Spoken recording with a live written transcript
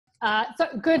So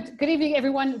good evening,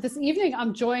 everyone. This evening,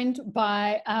 I'm joined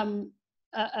by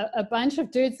a bunch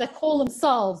of dudes that call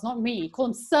themselves, not me, call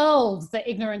themselves the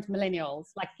ignorant millennials.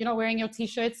 Like, you're not wearing your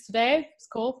t-shirts today. It's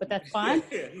cool, but that's fine.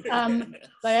 So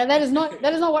yeah, that is not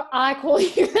what I call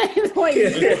you. That is what you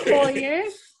call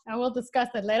you, and we'll discuss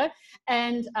that later.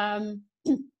 And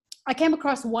I came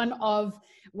across one of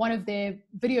their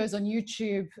videos on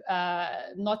YouTube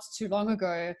not too long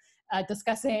ago,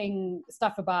 discussing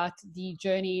stuff about the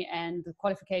journey and the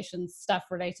qualifications stuff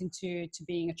relating to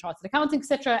being a chartered accountant,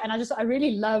 etc. And I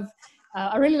really loved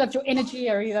your energy.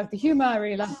 I really loved the humor. I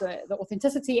really loved the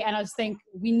authenticity. And I just think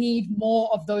we need more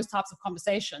of those types of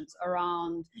conversations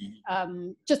around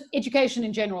just education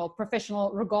in general,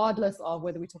 professional, regardless of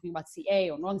whether we're talking about CA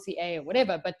or non-CA or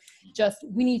whatever, but just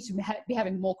we need to be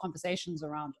having more conversations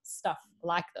around stuff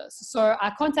like this. So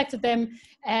I contacted them,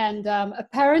 and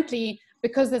apparently,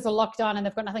 because there's a lockdown and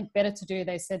they've got nothing better to do,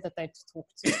 they said that they'd talk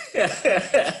to.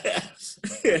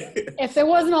 If there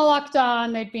wasn't a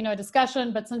lockdown, there'd be no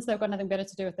discussion. But since they've got nothing better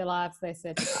to do with their lives, they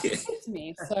said talk to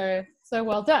me. So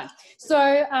well done.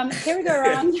 So here we go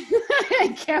around.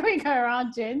 Here we go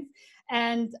around, gents.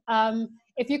 And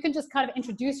if you can just kind of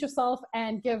introduce yourself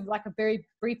and give like a very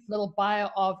brief little bio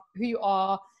of who you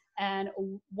are and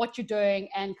what you're doing,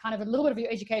 and kind of a little bit of your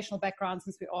educational background,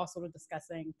 since we are sort of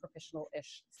discussing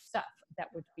professional-ish stuff. That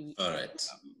would be all right.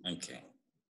 Okay.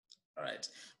 All right.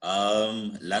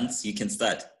 Lance, you can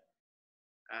start.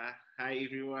 Hi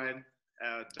everyone.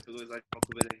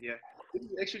 Here. This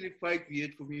is actually quite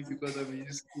weird for me because I'm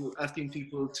used to asking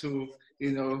people to,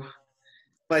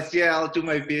 but yeah, I'll do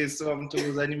my best. So I'm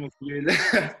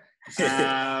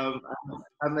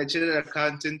I'm a chartered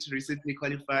accountant, recently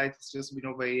qualified. It's just been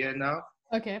over a year now.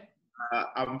 Okay.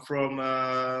 I'm from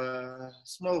a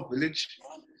small village,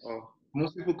 or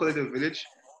most people call it a village,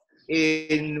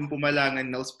 in Mpumalanga,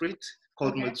 Nelspruit,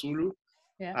 called Matsulu.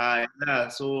 Yeah.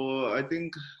 So I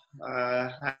think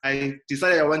I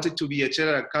decided I wanted to be a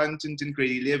chartered accountant in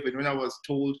grade 11 when I was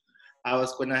told I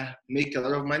was gonna make a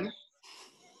lot of money.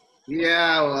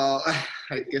 Yeah, well,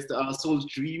 I guess our soul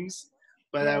dreams.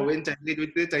 But I went ahead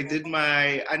with it. I did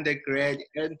my undergrad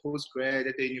and postgrad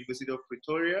at the University of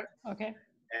Pretoria. Okay.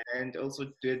 And also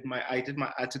did my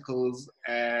articles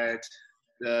at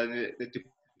the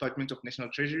Department of National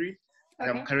Treasury. And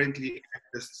I'm currently at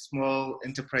the small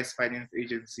enterprise finance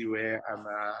agency where I'm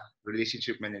a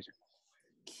relationship manager.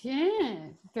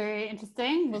 Okay, very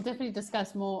interesting. We'll definitely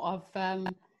discuss more of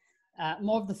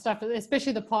the stuff,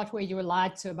 especially the part where you were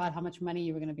lied to about how much money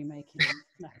you were going to be making.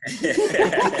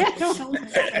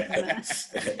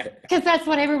 Because that's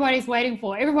what everybody's waiting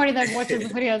for. Everybody that watches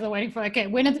the videos are waiting for. Okay,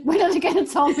 when are they going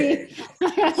to tell me?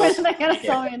 When are they going to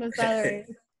tell me the salary?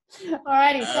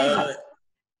 Alrighty,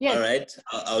 yes. All right,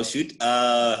 I'll shoot.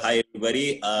 Hi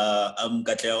everybody. I'm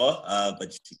Katlego,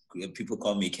 but people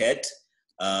call me Kat.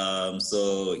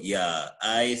 So yeah,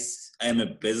 I am a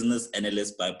business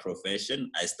analyst by profession.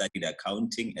 I studied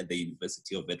accounting at the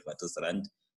University of Witwatersrand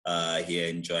here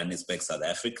in Johannesburg, South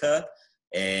Africa.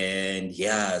 And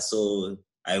yeah, so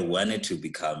I wanted to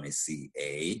become a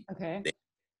CA. Okay.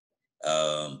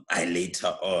 I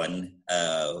later on,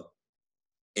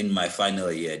 in my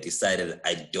final year, decided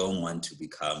I don't want to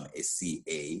become a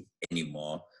CA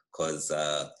anymore because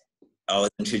I was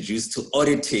introduced to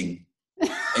auditing.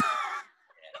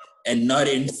 And not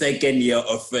in second year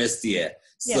or first year.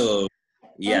 So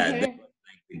that was like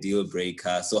the deal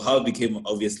breaker. So how I became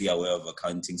obviously aware of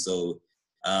accounting. So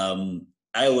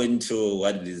I went to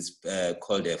what is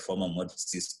called a formal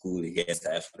modesty school here in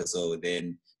South Africa. So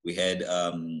then we had,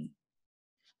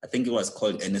 I think it was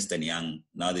called Ernst & Young.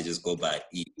 Now they just go by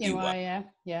EY.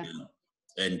 Yeah.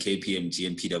 And KPMG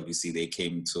and PwC, they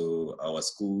came to our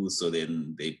school. So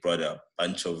then they brought a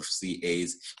bunch of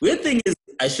CAs. Weird thing is,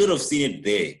 I should have seen it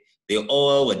there. They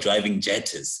all were driving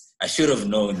jetters. I should have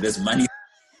known this money is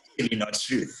really not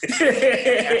true.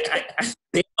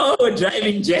 They all were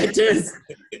driving jetters.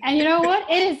 And you know what?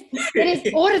 It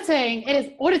is auditing. It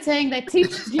is auditing that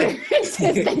teaches you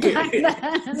to think like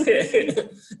that.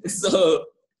 So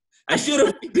I should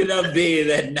have picked it up there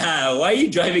that why are you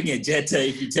driving a jetter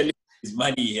if you're telling me there's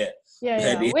money here?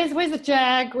 Yeah. Where's the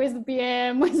Jag? Where's the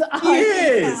BM? Where's the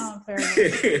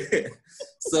Yes.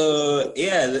 So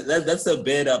yeah, that's a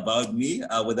bit about me.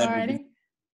 With that,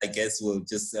 I guess we'll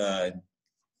just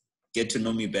get to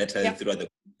know me better throughout the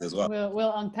as well.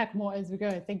 We'll unpack more as we go.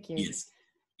 Thank you.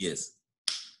 Yes.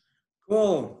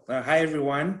 Cool. Hi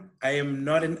everyone. I am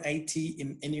not in IT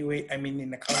in any way. I mean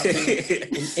in accounting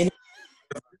in any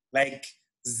like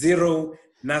zero,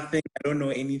 nothing. I don't know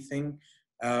anything.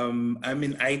 I'm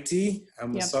in IT.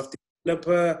 I'm a software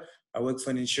developer. I work for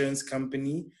an insurance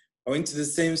company. I went to the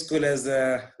same school as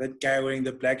that guy wearing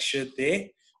the black shirt there.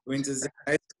 We went to the same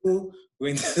high school. We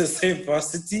went to the same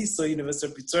varsity, so University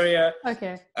of Pretoria.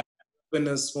 Okay. In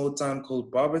a small town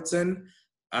called Barberton.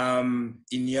 I'm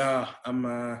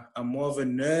more of a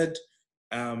nerd.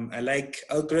 I like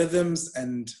algorithms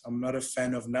and I'm not a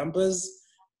fan of numbers.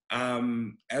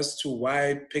 As to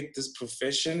why I picked this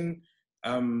profession,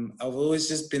 I've always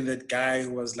just been that guy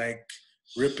who was like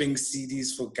ripping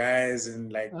CDs for guys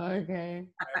and like Okay.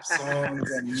 rap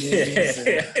songs and movies.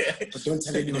 But don't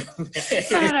tell anyone.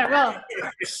 No, well,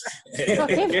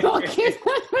 we'll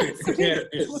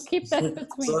keep that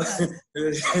between us.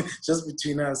 Just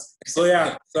between us. So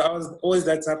yeah, so I was always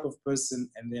that type of person,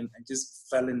 and then I just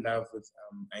fell in love with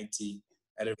IT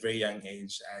at a very young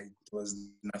age. There was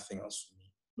nothing else for me.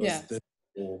 It was this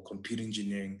or computer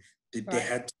engineering. They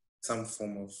had some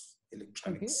form of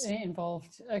electronics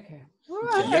involved. Okay. All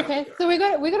right. Okay. So we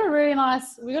got a really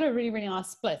really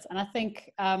nice split, and I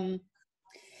think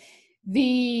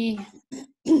the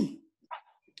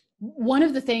one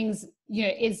of the things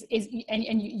is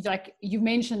and you, like you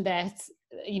mentioned that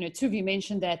two of you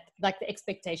mentioned that like the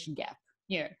expectation gap.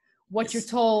 What you're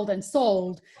told and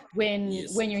sold when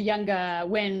you're younger,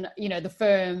 when the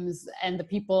firms and the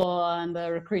people and the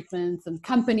recruitments and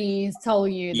companies tell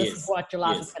you this is what your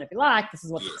life is going to be like, this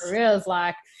is what your career is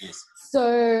like.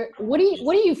 So what do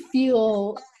you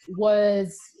feel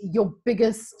was your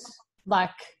biggest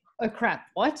like, oh crap,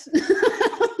 what?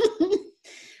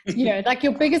 Like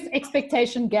your biggest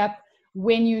expectation gap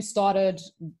when you started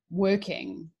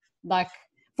working, like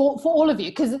for all of you,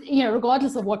 because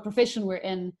regardless of what profession we're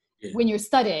in, when you're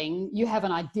studying, you have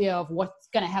an idea of what's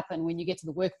going to happen when you get to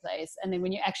the workplace. And then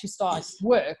when you actually start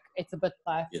work, it's a bit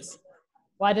like,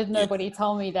 why did nobody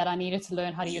tell me that I needed to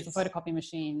learn how to use a photocopy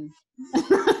machine?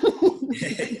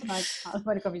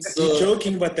 You're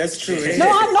joking, but that's true. Right? No,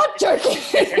 I'm not joking.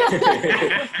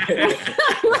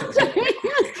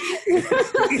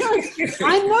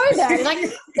 I know that.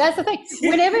 Like, that's the thing.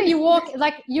 Whenever you walk,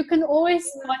 like, you can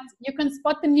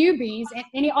spot the newbies in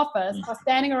any office by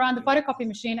standing around the photocopy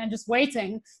machine and just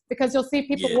waiting, because you'll see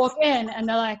people walk in and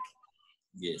they're like,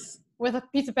 with a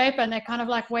piece of paper, and they're kind of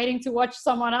like waiting to watch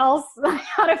someone else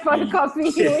how to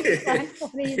photocopy.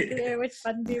 Which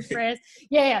button do you press?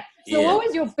 So what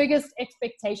was your biggest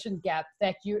expectation gap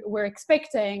that you were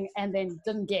expecting and then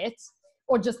didn't get,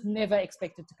 or just never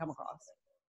expected to come across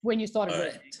when you started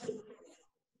working?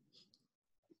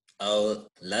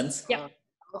 Lance? Yeah.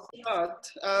 I'll start.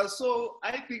 So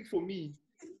I think for me,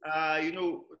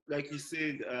 like you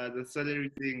said, the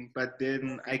salary thing, but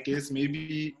then I guess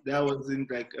maybe that wasn't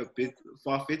like a bit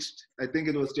far-fetched. I think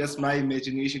it was just my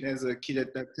imagination as a kid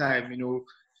at that time. You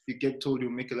get told you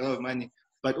make a lot of money,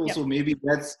 but also maybe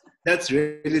that's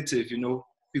relative,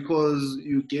 because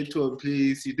you get to a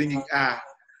place, you're thinking,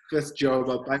 first job,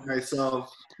 I'll buy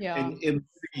myself an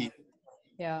M3.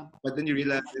 Yeah. But then you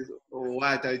realize,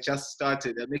 I just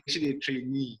started. I'm actually a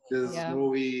trainee. There's no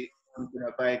way I'm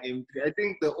gonna buy an M3. I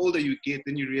think the older you get,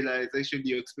 then you realize actually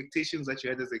your expectations that you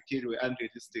had as a kid were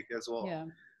unrealistic as well.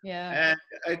 And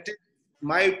I think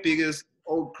my biggest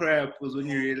crap was when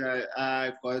you realize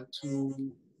I got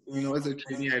to, as a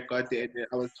trainee, I got there.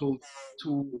 I was told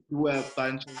to do a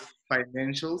bunch of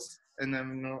financials, and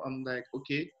I'm like,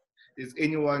 okay, is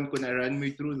anyone gonna run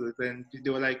me through this? And they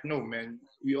were like, no, man,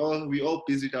 we all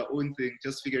busy with our own thing.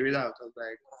 Just figure it out. I was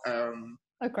like,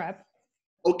 oh crap.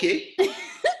 Okay.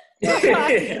 I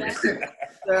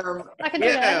can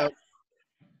do that.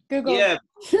 Google. Yeah.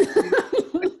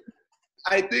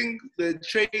 I think the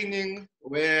training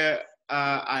where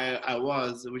I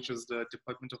was, which was the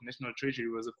Department of National Treasury,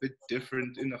 was a bit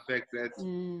different in the fact that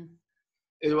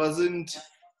it wasn't.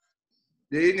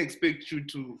 They didn't expect you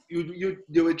to.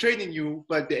 They were training you,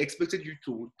 but they expected you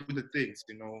to do the things.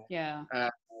 They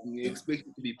expect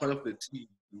you to be part of the team.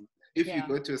 If you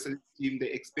go to a certain team,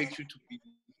 they expect you to be,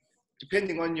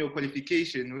 depending on your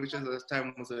qualification, which at the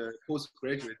time was a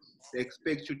postgraduate, they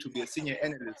expect you to be a senior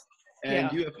analyst,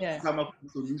 and you have to come up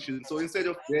with solutions. So instead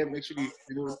of them actually,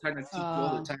 trying to teach you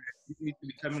all the time, you need to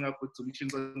be coming up with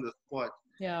solutions on the spot.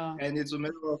 And it's a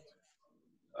matter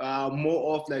of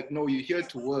more of like, no, you're here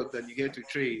to work than you're here to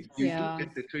trade. You do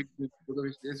get the trade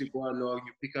as you go along,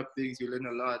 you pick up things, you learn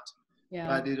a lot.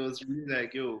 But it was really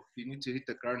like, you need to hit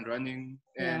the ground running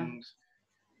and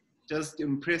just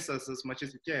impress us as much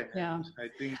as you can.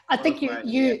 I think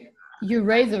you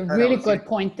raise a really good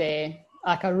point there.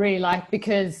 Like I really like,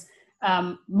 because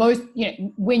most,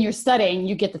 when you're studying,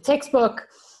 you get the textbook,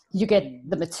 you get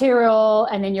the material,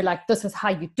 and then you're like, this is how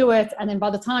you do it. And then by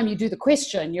the time you do the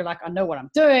question, you're like, I know what I'm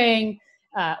doing.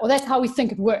 Or that's how we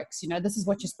think it works. This is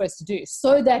what you're supposed to do,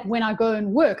 so that when I go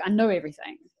and work, I know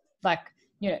everything. Like,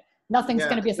 nothing's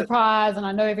going to be a surprise and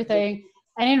I know everything.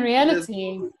 And in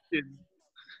reality,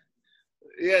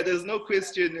 there's no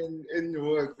question in your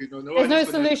work, there's no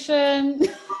solution.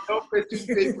 No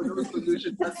question paper,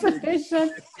 no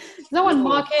solution. No one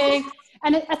marking.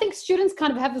 And I think students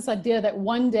kind of have this idea that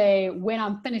one day when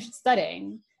I'm finished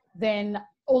studying, then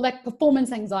all that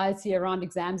performance anxiety around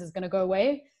exams is going to go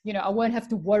away. I won't have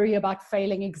to worry about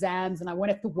failing exams and I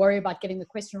won't have to worry about getting the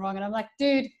question wrong. And I'm like,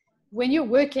 dude, when you're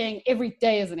working, every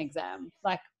day is an exam.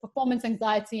 Like performance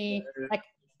anxiety, like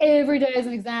every day is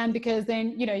an exam, because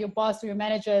then, your boss or your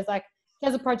manager is like,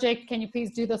 here's a project, can you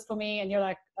please do this for me? And you're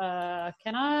like,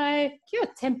 can you a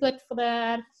template for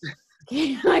that?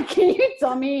 Can you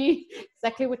tell me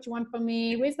exactly what you want from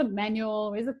me? Where's the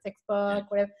manual? Where's the textbook?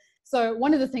 Whatever. So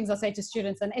one of the things I say to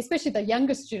students, and especially the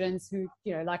younger students who,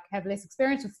 have less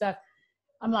experience with stuff,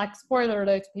 I'm like, spoiler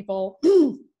alert to people,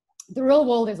 the real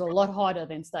world is a lot harder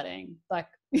than studying. Like,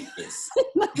 yes.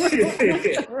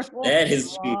 That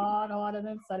is true. A lot harder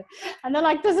than studying. And they're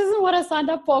like, this isn't what I signed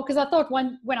up for, because I thought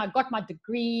when I got my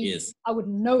degree, I would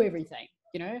know everything.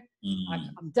 Like,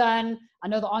 I'm done. I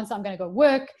know the answer. I'm going to go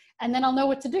work, and then I'll know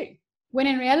what to do. When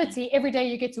in reality, every day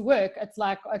you get to work, it's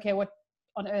like, okay, what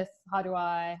on earth? How do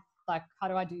I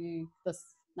do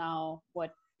this now?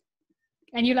 What?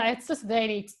 And you're like, it's just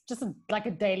like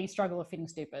a daily struggle of feeling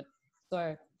stupid.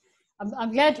 So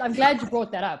I'm glad you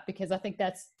brought that up, because I think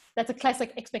that's a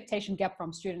classic expectation gap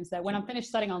from students, that when I'm finished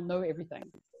studying, I'll know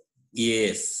everything.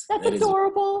 Yes. That's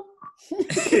adorable.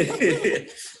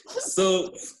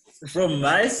 So from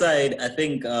my side, I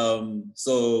think,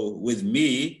 so with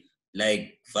me,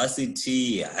 like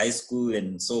varsity, high school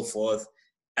and so forth,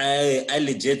 I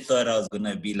legit thought I was going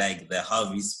to be like the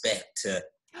Harvey Specter.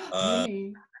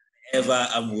 Really? Whenever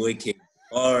I'm working,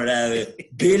 or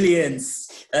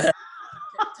billions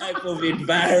type of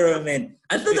environment.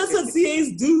 I thought that's what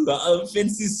CAs do.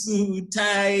 Fancy suit,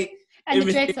 tie, and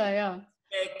the tractor,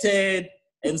 expected,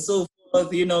 and so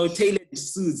forth, tailored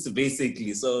suits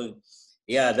basically. So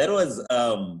yeah, that was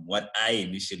what I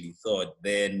initially thought.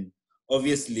 Then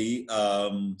obviously,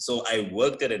 so I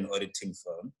worked at an auditing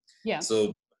firm. Yeah.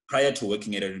 So prior to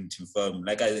working at an auditing firm,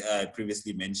 like I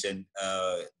previously mentioned,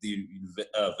 the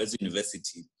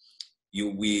university,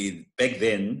 back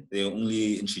then they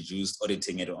only introduced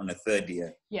auditing on a third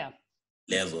year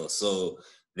level. So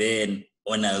then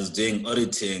when I was doing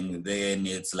auditing, then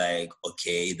it's like,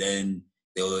 okay, then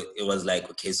it was like,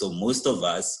 okay, so most of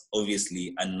us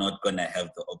obviously are not gonna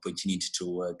have the opportunity to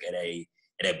work at a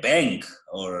bank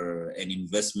or an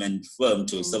investment firm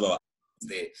to serve our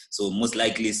there. So most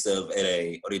likely serve at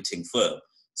a auditing firm.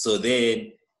 So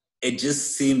then it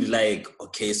just seemed like,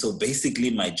 okay, so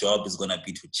basically my job is gonna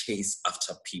be to chase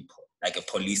after people like a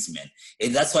policeman.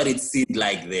 And that's what it seemed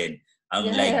like then. I'm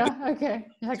okay.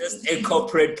 Just a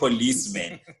corporate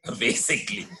policeman,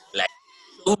 basically. Like,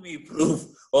 show me proof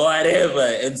or whatever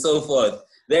and so forth.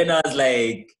 Then I was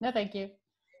like, no, thank you.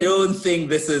 I don't think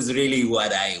this is really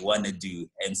what I want to do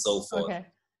and so forth. Okay.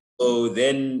 So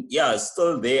then,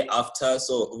 still thereafter.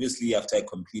 So obviously after I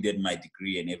completed my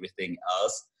degree and everything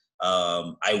else,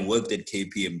 I worked at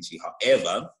KPMG.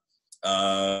 However,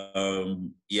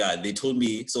 they told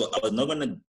me, so I was not going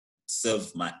to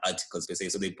serve my articles per se.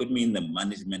 So they put me in the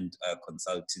management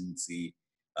consultancy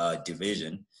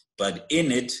division. But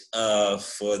in it,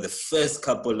 for the first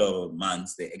couple of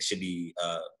months, they actually,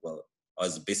 I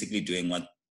was basically doing what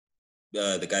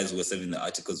the guys who were serving the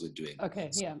articles were doing. Okay,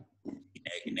 yeah.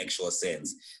 In actual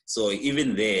sense. So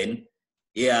even then,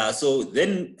 so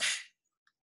then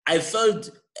I felt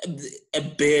a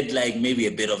bit like maybe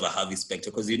a bit of a Harvey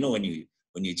Specter, because when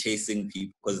you're chasing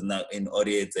people, because now in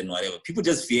audits and whatever, people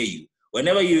just fear you.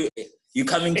 Whenever you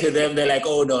coming to them, they're like,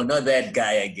 oh no, not that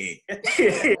guy again.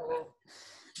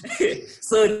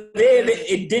 So then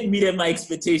it did meet my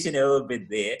expectation a little bit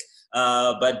there.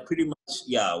 But pretty much,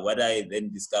 what I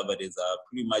then discovered is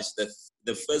pretty much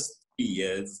the first 3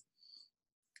 years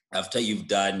after you've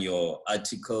done your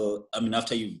article,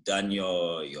 after you've done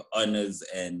your honors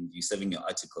and you're serving your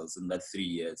articles in that 3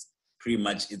 years, pretty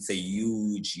much it's a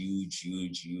huge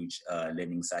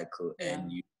learning cycle,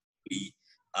 and you really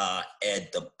are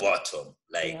at the bottom.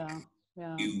 Like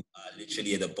you are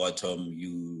literally at the bottom.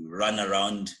 You run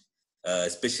around,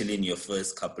 especially in your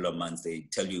first couple of months. They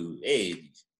tell you, hey,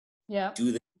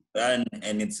 do the run,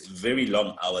 and it's very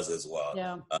long hours as well.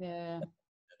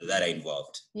 That are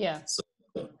involved.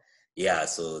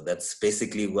 So that's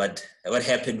basically what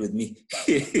happened with me.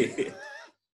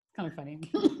 Kind of funny.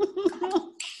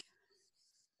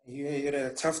 You had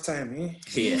a tough time, eh?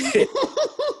 Yeah.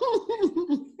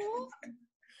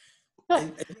 I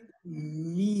think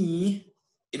me,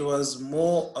 it was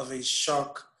more of a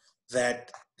shock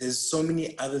that there's so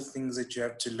many other things that you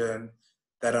have to learn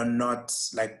that are not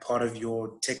like part of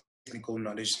your technical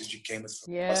knowledge that you came with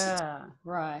from university.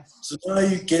 Right. So now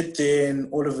you get there and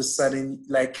all of a sudden,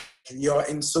 like, you're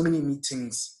in so many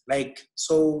meetings,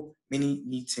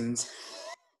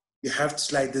 you have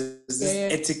to, like, there's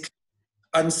this etiquette,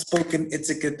 unspoken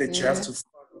etiquette that you have to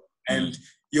follow. And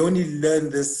you only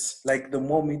learn this, like, the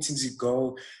more meetings you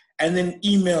go. And then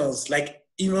emails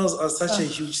are such a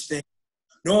huge thing.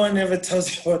 No one ever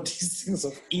tells you about these things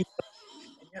of email.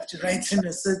 You have to write in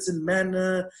a certain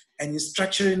manner, and you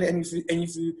structure it. And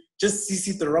if you just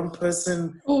CC the wrong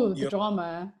person, the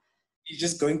drama. You're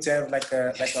just going to have like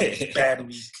a bad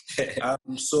week.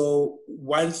 So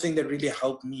one thing that really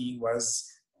helped me was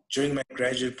during my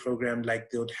graduate program, like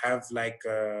they would have like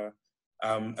a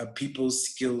people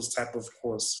skills type of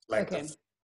course, like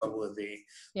over there.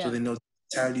 So then they'll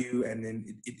tell you, and then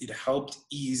it helped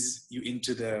ease you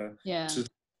into the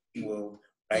world,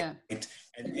 right?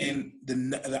 And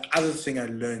then the other thing I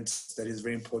learned that is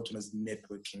very important is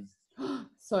networking.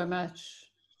 So much.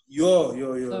 Yo,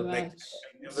 So like much. I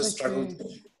never struggled.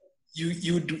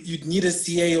 You'd need a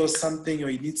CA or something, or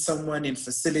you need someone in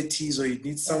facilities, or you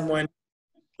need someone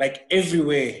like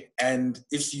everywhere. And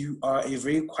if you are a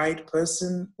very quiet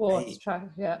person,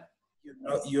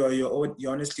 you're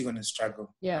honestly gonna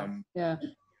struggle. I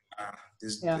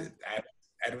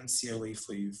don't see a way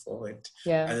for you forward.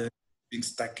 Other than being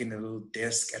stuck in a little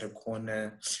desk at a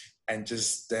corner and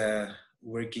just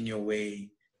working your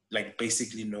way, like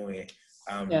basically nowhere.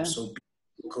 So being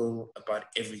vocal about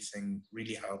everything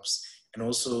really helps, and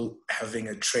also having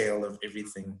a trail of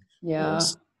everything.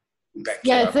 It's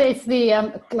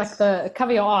the like the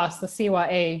cover your ass, the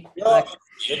CYA.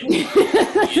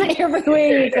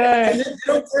 Everywhere you go. And they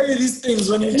don't tell you these things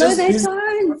when you just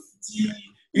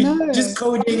you're just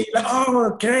coding. You're like,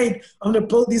 oh, great! I'm gonna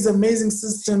build these amazing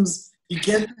systems. You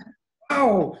get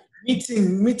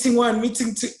meeting one,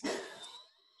 meeting two.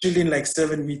 Actually, in like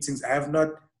 7 meetings, I have not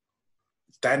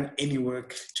done any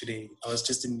work today. I was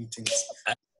just in meetings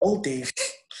all day.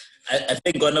 I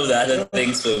think one of the other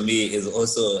things for me is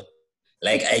also,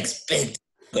 like, I expect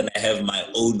I'm gonna have my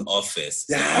own office.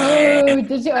 Oh,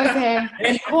 did you? Okay.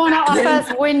 Corner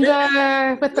office,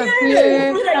 window with the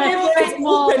view,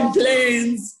 open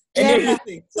planes and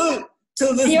everything. So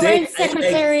till this your day, own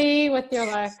secretary with your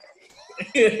like.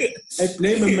 I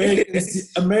blame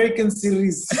American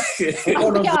series.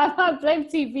 I blame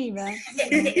TV, man.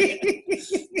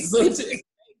 So that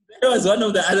was one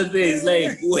of the other things.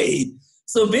 Like, wait.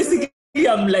 So basically,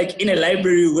 I'm like in a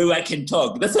library where I can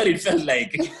talk. That's what it felt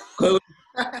like.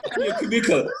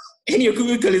 In your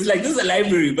cubicle, it's like, this is a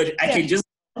library, but I can just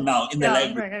now in the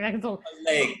library. I can talk. I'm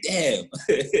like, damn.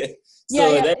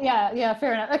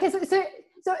 Fair enough. Okay,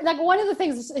 so like one of the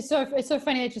things is it's so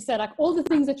funny that you said, like, all the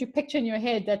things that you picture in your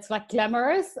head that's like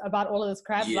glamorous about all of this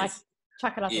crap, like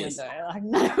chuck it out the window. Like,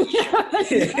 no, chuck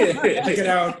it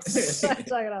out. Chuck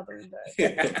it out the window.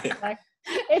 Like,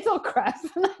 it's all crap.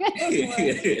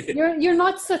 You're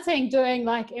not sitting doing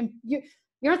like you're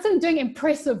not sitting doing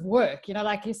impressive work. You know,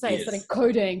 like you say, sitting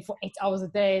coding for 8 hours a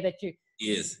day that you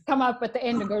come up at the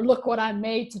end and go, look what I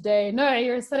made today. No,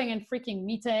 you're sitting in freaking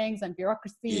meetings and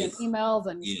bureaucracy and emails,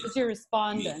 and did you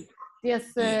respond? And dear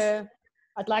sir,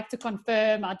 I'd like to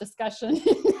confirm our discussion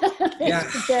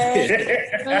today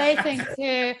relating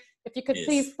to, if you could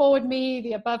please forward me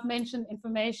the above mentioned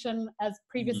information as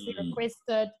previously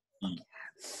requested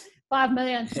 5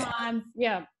 million times.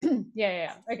 Okay.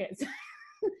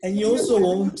 And you also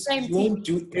won't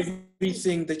do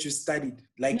everything that you studied.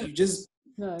 Like you just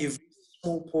every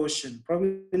small portion,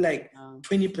 probably like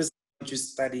 20% what you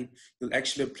studied, you'll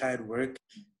actually apply at work.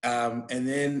 And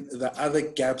then the other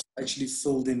gaps actually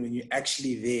filled in when you're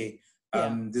actually there.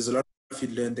 There's a lot of you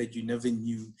learn that you never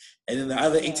knew. And then the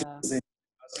other 80%,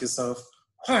 ask yourself,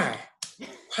 why?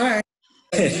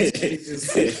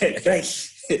 It's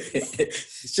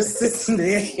just sitting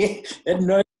there and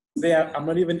not there. I'm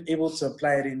not even able to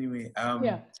apply it anyway.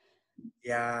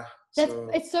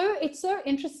 It's so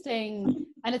interesting,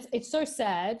 and it's so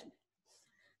sad,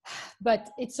 but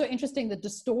it's so interesting, the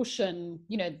distortion,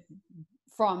 you know,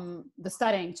 from the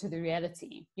studying to the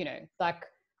reality, you know, like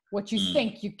what you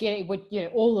think you get with, you know,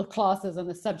 all the classes and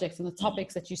the subjects and the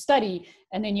topics that you study,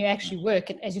 and then you actually work,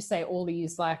 and as you say, all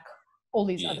these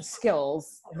other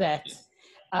skills that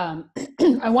and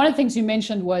one of the things you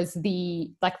mentioned was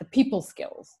the people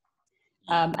skills.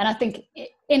 And I think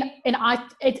in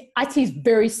IT is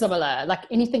very similar. Like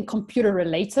anything computer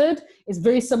related is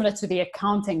very similar to the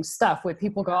accounting stuff, where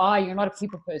people go, "Oh, you're not a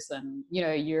people person. You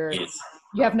know, you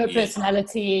have no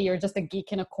personality. You're just a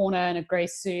geek in a corner in a grey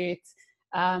suit."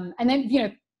 And then, you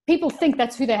know, people think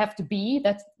that's who they have to be.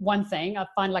 That's one thing. I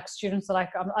find like students are like,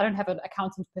 I don't have an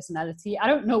accountant personality. I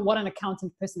don't know what an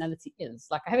accountant personality is.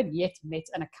 Like I haven't yet met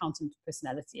an accountant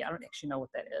personality. I don't actually know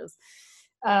what that is.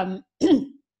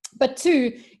 But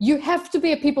two, you have to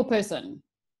be a people person.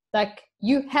 Like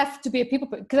you have to be a people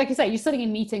person. Because like you say, you're sitting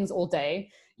in meetings all day.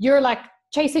 You're like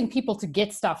chasing people to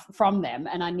get stuff from them.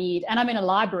 And I'm in a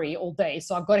library all day.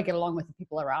 So I've got to get along with the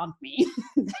people around me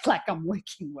like I'm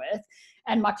working with.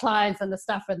 And my clients and the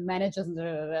stuff and managers and blah,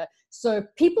 blah, blah. So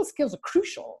people skills are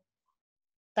crucial.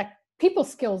 Like people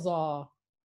skills are.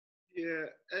 Yeah,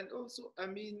 and also, I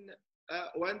mean,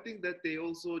 one thing that they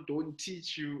also don't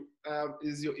teach you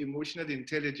is your emotional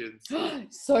intelligence.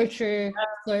 So true,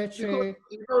 so true.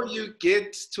 Because, you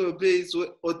get to a place where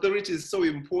authority is so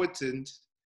important,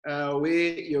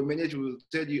 where your manager will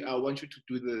tell you, I want you to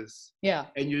do this. Yeah.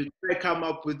 And you try to come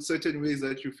up with certain ways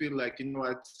that you feel like, you know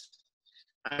what,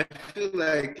 I feel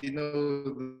like, you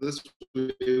know, this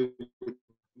way would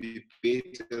be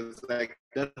better. It's like,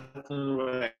 that's not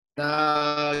right.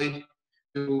 Now,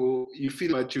 you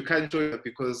feel like you can't show it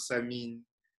because, I mean,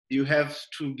 you have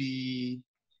to be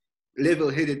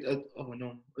level-headed.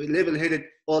 Level-headed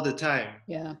all the time.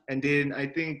 Yeah. And then I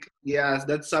think, yeah,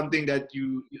 that's something that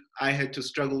I had to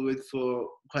struggle with for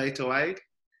quite a while.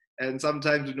 And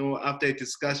sometimes, you know, after a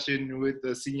discussion with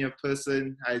a senior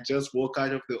person, I just walk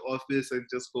out of the office and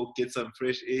just go get some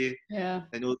fresh air. Yeah.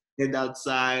 And head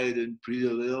outside and breathe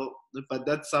a little. But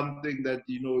that's something that,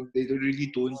 you know, they really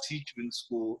don't teach you in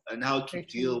school, and how to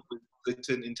deal with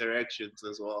certain interactions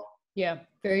as well. Yeah,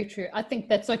 very true. I think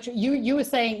that's such. You were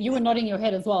saying, you were nodding your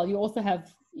head as well. You also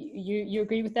have, you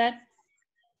agree with that?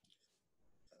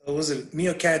 Was it me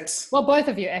or Kat? Well, both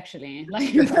of you actually.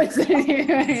 Like you both. I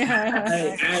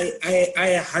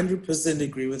 100%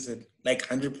 agree with it. Like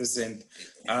 100%.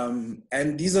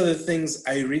 And these are the things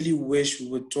I really wish we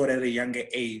were taught at a younger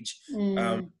age.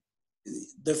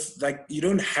 Like you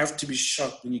don't have to be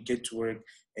shocked when you get to work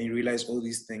and you realize all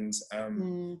these things. I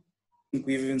think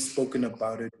we've even spoken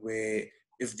about it, where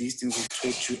if these things were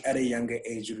taught you at a younger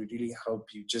age, it would really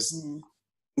help you just move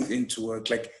into work.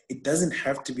 Like it doesn't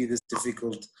have to be this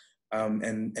difficult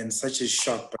and such a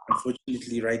shock, but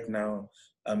unfortunately right now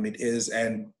it is.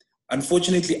 And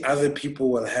unfortunately other people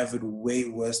will have it way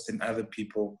worse than other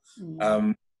people.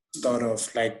 Start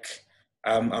off like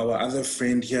our other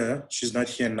friend here, she's not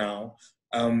here now.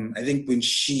 I think when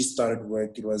she started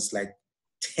work, it was like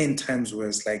 10 times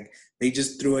worse. Like they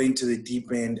just threw her into the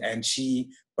deep end, and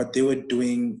what they were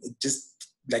doing, it just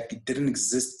like it didn't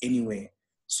exist anyway.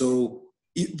 So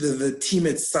the team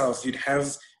itself, you'd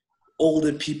have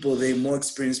older people there, more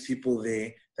experienced people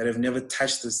there that have never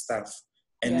touched this stuff.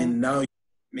 And then now you're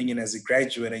coming in as a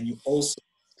graduate, and you also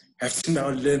have to now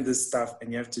learn this stuff,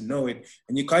 and you have to know it.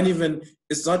 And you can't even,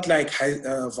 it's not like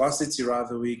varsity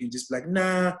rather, where you can just be like,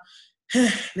 nah,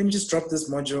 let me just drop this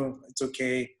module. It's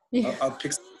okay. I'll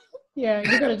pick some. Yeah,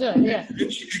 you gotta do it, yeah.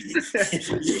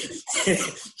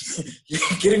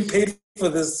 You're getting paid for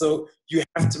this, so you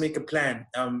have to make a plan.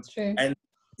 True. And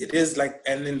it is like,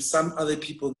 and then some other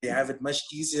people, they have it much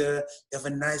easier. They have a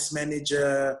nice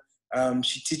manager.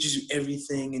 She teaches you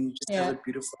everything, and you just have it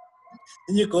beautiful.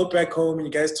 Then you go back home and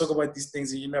you guys talk about these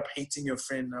things, and you end up hating your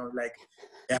friend now. Like,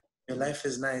 yeah, your life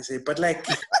is nice, but like,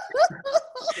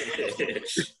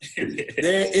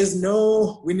 there is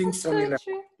no winning formula.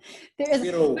 There is,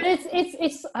 but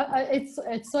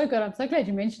it's so good. I'm so glad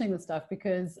you're mentioning this stuff,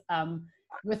 because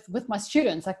with my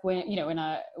students, like when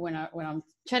I'm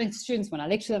chatting to students, when I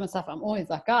lecture them and stuff, I'm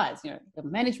always like, guys, you know, the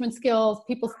management skills,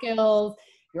 people skills,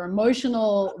 your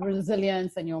emotional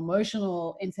resilience and your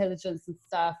emotional intelligence and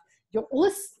stuff.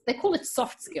 They call it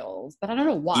soft skills, but I don't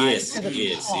know why. Yes.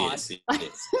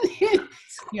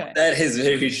 Yeah. That is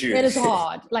very true. It is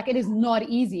hard. Like it is not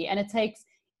easy, and it takes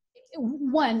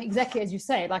one, exactly as you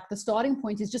say. Like the starting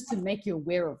point is just to make you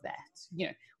aware of that. You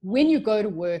know, when you go to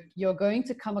work, you're going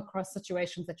to come across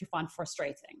situations that you find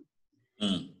frustrating.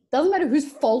 Doesn't matter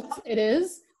whose fault it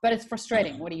is, but it's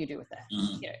frustrating. What do you do with that?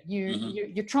 You know,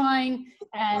 you're trying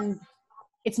and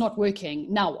it's not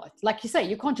working. Now what? Like you say,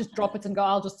 you can't just drop it and go,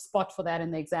 I'll just spot for that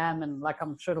in the exam, and like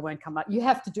I'm sure it won't come up. You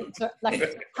have to do so.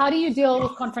 Like, how do you deal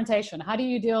with confrontation? How do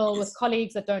you deal with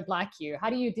colleagues that don't like you? How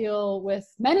do you deal with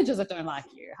managers that don't like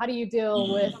you? How do you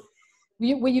deal with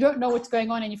when you don't know what's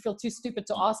going on and you feel too stupid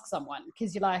to ask someone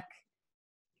because you're like,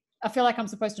 I feel like I'm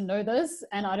supposed to know this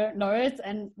and I don't know it,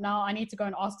 and now I need to go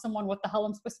and ask someone what the hell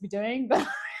I'm supposed to be doing, but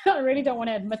I really don't want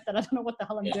to admit that I don't know what the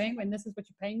hell I'm doing when this is what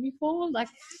you're paying me for. Like,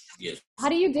 how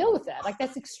do you deal with that? Like,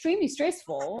 that's extremely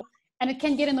stressful, and it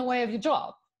can get in the way of your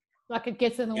job. Like, it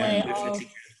gets in the way of,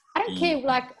 I don't care,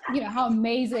 like, you know, how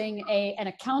amazing an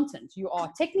accountant you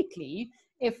are technically.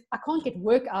 if I can't get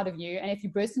work out of you, and if you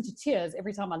burst into tears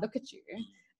every time I look at you,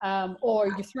 or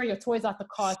you throw your toys out the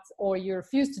cart, or you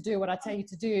refuse to do what I tell you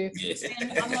to do, Yes.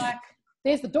 then I'm like,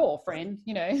 there's the door, friend.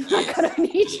 You know, like, I don't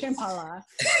need you in my life.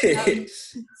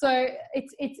 So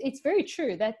it's very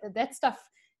true that stuff,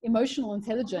 emotional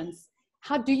intelligence.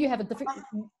 How do you have a different?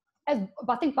 I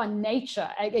think by nature,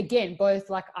 again, both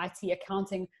like IT,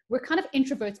 accounting, we're kind of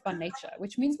introverts by nature,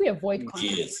 which means we avoid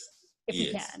conflict if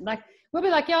we can. Like, we'll be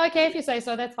like, yeah, okay, if you say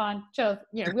so, that's fine. Chill.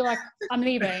 You know, we're like, I'm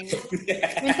leaving.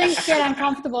 When things get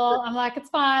uncomfortable, I'm like, it's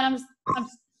fine. I'm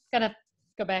just gonna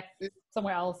go back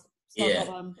somewhere else. It's no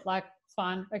problem. Like, it's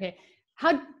fine. Okay.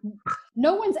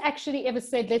 No one's actually ever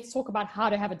said, let's talk about how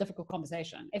to have a difficult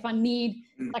conversation. If I need,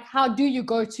 like, how do you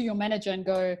go to your manager and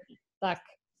go, like,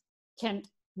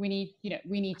 we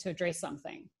need to address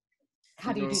something?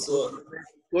 How do you do that?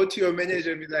 Go to your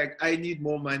manager and be like, I need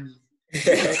more money.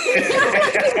 Your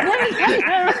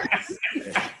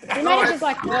manager's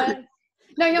like, what?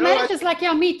 No, your manager's like,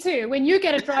 yeah, me too. When you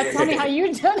get it right, tell me how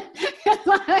you done it.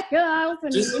 Like,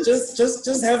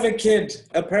 just have a kid.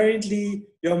 Apparently,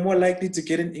 you're more likely to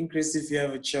get an increase if you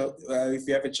have a child.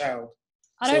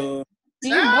 Do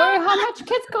you know how much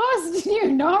kids cost? Do you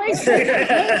know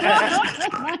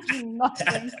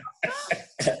nothing?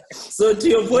 So to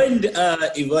your point,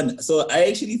 Yvonne, so I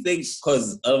actually think,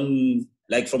 because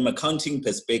like from accounting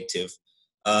perspective,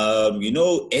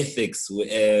 ethics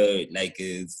like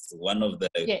is one of the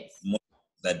most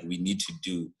that we need to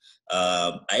do.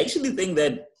 I actually think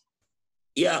that,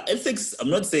 ethics,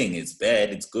 I'm not saying it's bad,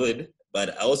 it's good,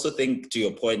 but I also think, to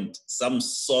your point, some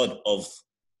sort of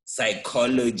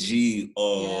psychology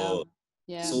or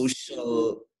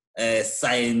social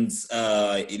science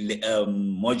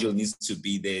module needs to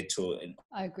be there in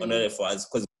order for us,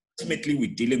 because ultimately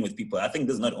we're dealing with people. I think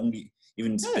this is not only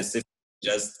even specific,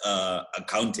 just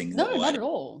accounting. No, not at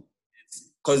all.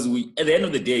 Because at the end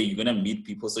of the day, you're gonna meet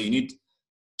people, so you need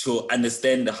to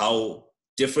understand how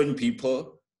different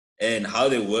people and how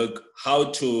they work, how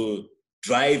to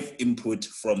derive input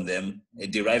from them,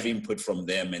 and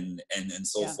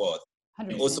so forth.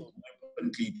 100%. And also,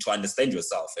 importantly, to understand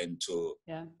yourself and to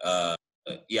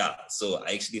So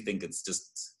I actually think it's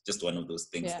just one of those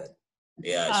things that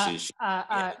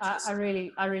I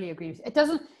really agree with you.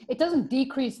 It doesn't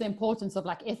decrease the importance of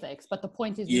like ethics, but the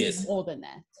point is we need more than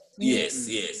that.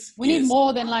 We need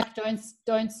more than like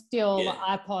don't steal the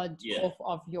iPod off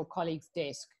of your colleague's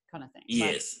desk kind of thing.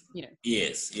 Yes.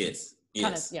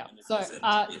 Kind of, So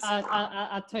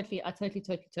I totally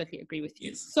agree with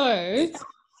you. So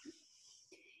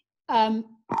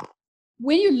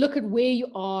when you look at where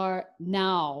you are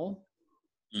now,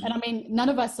 and I mean, none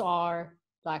of us are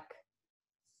like,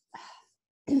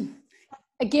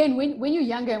 again, when you're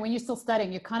younger and when you're still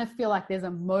studying, you kind of feel like there's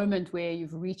a moment where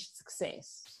you've reached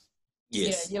success.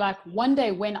 Yes. You're like, one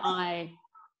day when I,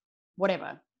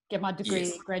 whatever, get my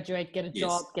degree, graduate, get a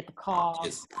job, get the car,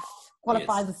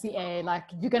 qualify as a CA, like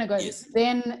you're going to go,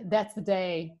 then that's the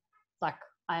day, like,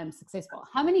 I am successful.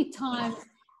 How many times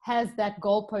has that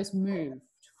goalpost moved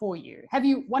for you? Have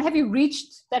you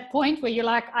reached that point where you're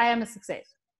like, I am a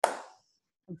success?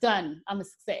 I'm done. I'm a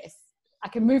success. I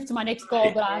can move to my next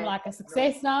goal, but I'm like a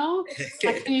success now.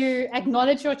 Like, do you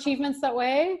acknowledge your achievements that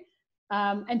way?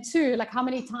 And two, like, how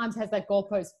many times has that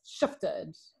goalpost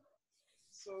shifted?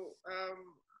 So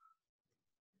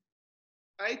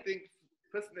I think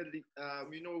personally,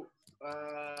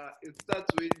 it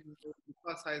starts when you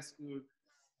pass high school.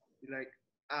 You're like,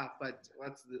 but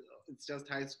it's just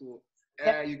high school.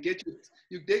 You get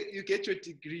your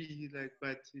degree, like,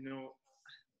 but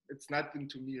it's nothing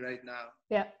to me right now.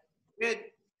 Yeah. Then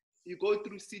you go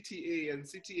through CTA, and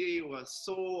CTA was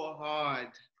so hard.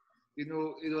 It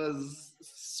was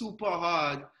super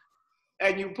hard.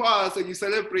 And you pass and you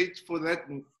celebrate for that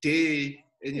day,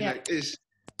 and you're like, ish.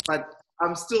 But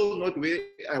I'm still not where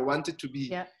I wanted to be.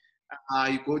 Yeah.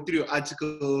 You go through your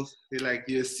articles, they're like,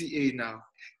 you're a CA now.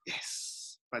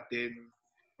 Yes. But then,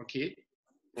 okay,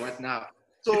 what now?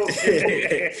 So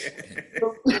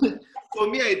for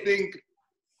me, I think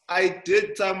I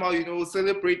did somehow,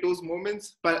 celebrate those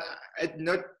moments, but at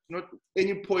not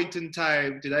any point in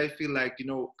time did I feel like,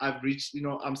 I've reached,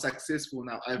 I'm successful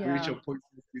now. I've reached a point,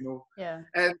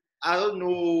 And I don't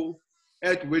know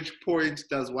at which point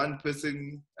does one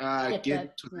person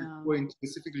get to that point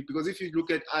specifically, because if you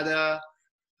look at other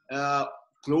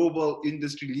global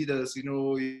industry leaders,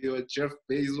 your Jeff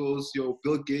Bezos, your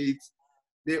Bill Gates,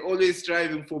 they're always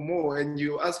striving for more, and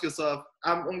you ask yourself,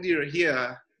 I'm only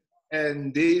here,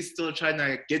 and they still trying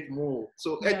to get more.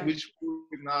 So at which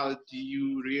point now do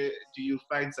you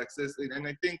find success in? And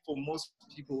I think for most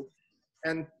people,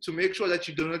 and to make sure that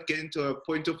you do not get into a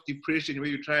point of depression where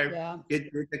you try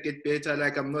get better.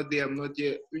 Like I'm not there.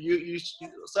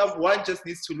 Someone just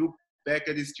needs to look back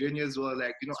at his journey as well.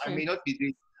 Like, I may not be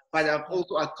there, but I've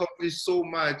also accomplished so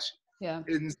much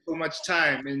in so much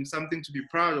time, and something to be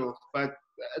proud of. But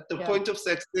at the point of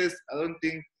success, I don't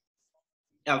think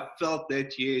I've felt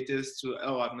that yet as to,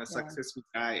 I'm a successful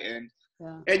guy.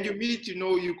 And you meet,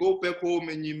 you go back home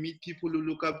and you meet people who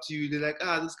look up to you. They're like,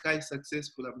 this guy is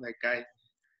successful. I'm like, guy,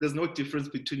 there's no difference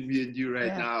between me and you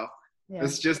right now. Yeah.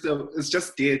 It's just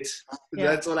debt.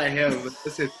 That's all I have.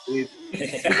 It's just debt.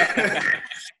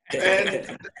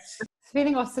 And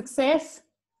speaking of success,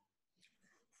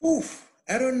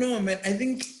 I don't know, man. I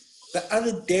think the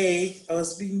other day I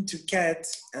was speaking to Kat.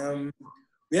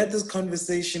 We had this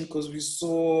conversation because we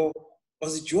saw,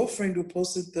 was it your friend who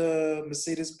posted the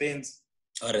Mercedes-Benz?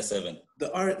 RS7.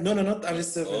 No, not the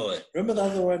RS7. Oh. Remember the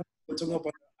other one? We're talking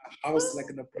about a house, like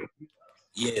an apartment.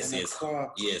 Yes.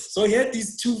 Car. Yes. So he had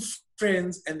these two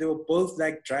friends, and they were both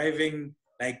like driving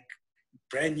like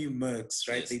brand new Mercs,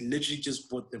 right? Yes. They literally just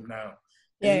bought them now.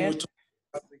 And we were talking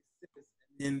about success,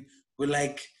 and then we're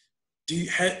like, do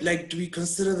we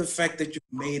consider the fact that you've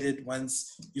made it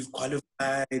once you've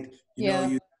qualified?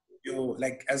 You're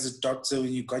like as a doctor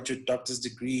when you got your doctor's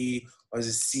degree, or as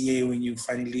a CA when you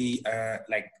finally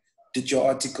did your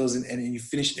articles and you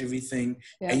finished everything,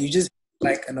 and you just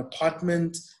like an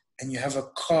apartment and you have a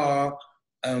car,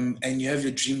 and you have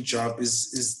your dream job.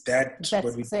 Is that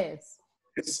what we say?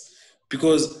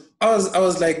 Because I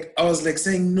was like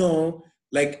saying no,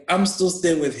 like I'm still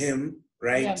staying with him,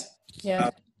 right?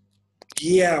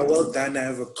 Well done. I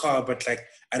have a car, but like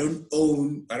I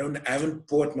haven't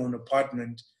bought my own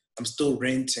apartment. I'm still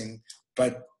renting,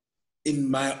 but in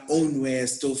my own way, I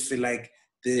still feel like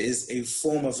there is a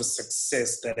form of a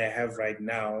success that I have right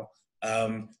now.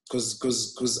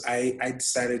 Because I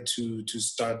decided to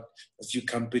start a few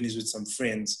companies with some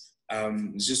friends.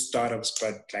 It's just startups,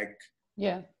 but like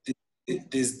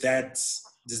there's that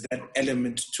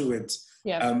element to it.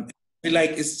 I feel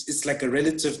like it's like a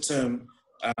relative term.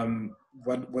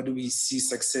 What do we see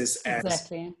success as?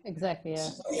 Exactly.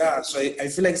 So I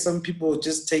feel like some people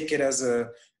just take it as a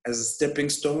stepping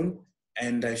stone,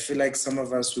 and I feel like some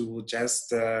of us, we will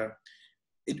just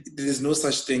there's no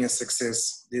such thing as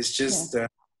success. There's just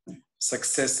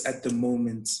success at the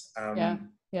moment.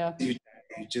 You're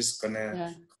just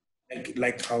gonna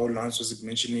like how Lance was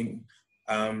mentioning,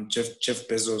 Jeff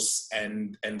Bezos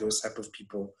and those type of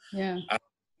people.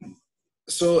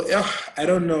 So I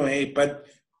don't know, but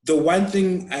the one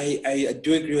thing I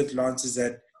do agree with Lance is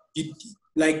that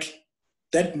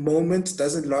that moment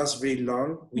doesn't last very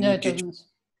long when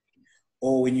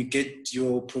when you get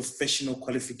your professional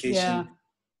qualification.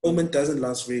 Moment doesn't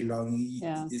last very long.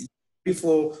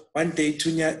 Before one day,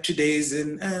 2 days,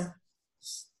 and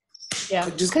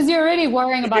because you're already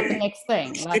worrying about the next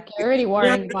thing. Like you're already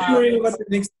worrying about the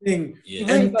next thing. You're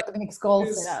worrying about the next goal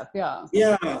set up.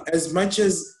 As much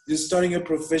as you're starting a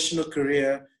professional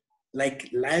career, like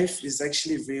life is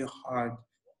actually very hard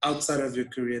outside of your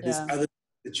career. There's other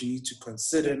things that you need to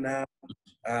consider now.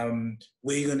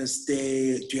 Where you're gonna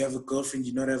stay? Do you have a girlfriend?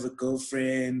 Do you not have a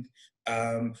girlfriend?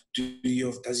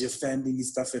 Does your family need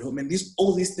stuff at home? And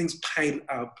all these things pile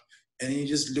up, and then you're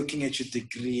just looking at your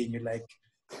degree, and you're like,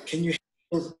 can you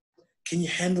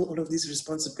handle all of these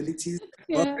responsibilities?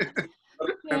 Work.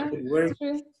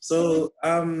 So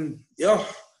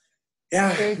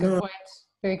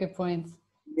Very good point.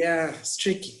 Yeah, it's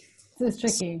tricky. It's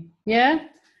tricky. Yeah.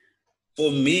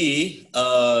 For me,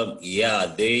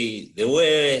 there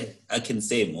were, I can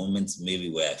say, moments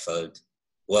maybe where I felt,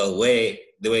 where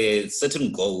there were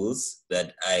certain goals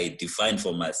that I defined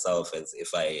for myself as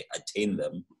if I attain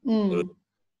them, will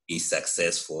be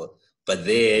successful. But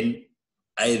then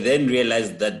I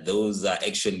realized that those are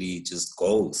actually just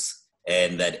goals,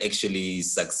 and that actually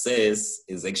success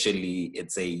is actually,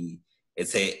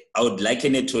 I would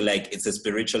liken it to like, it's a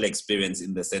spiritual experience,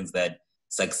 in the sense that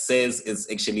success is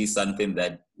actually something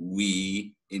that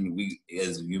we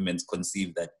as humans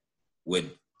conceive that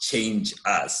would change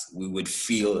us. We would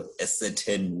feel a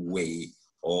certain way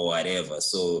or whatever.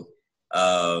 So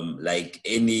like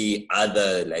any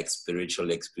other like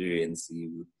spiritual experience,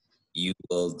 you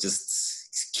will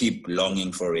just keep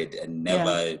longing for it and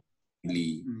never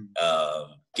really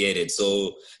get it.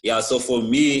 So so for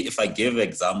me, if I give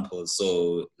examples,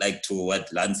 so like to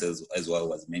what Lance as well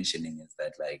was mentioning, is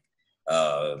that like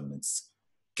it's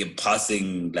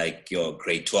passing like your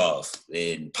grade 12,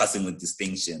 then passing with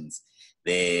distinctions,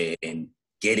 then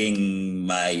getting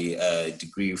my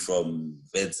degree from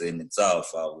Vets in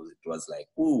itself. It was like,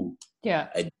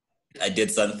 I I did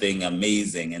something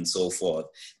amazing and so forth.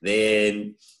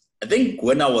 Then I think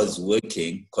when I was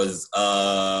working, because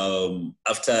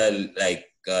after like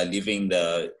leaving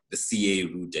the CA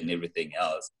route and everything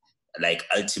else, like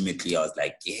ultimately I was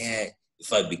like, yeah,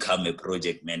 if I become a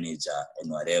project manager and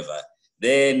whatever,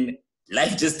 then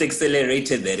life just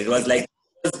accelerated there. It was like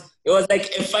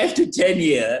a 5 to 10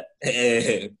 year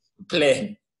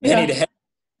plan. Then it happened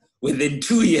within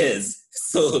 2 years.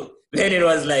 So then it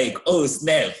was like, oh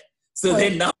snap. So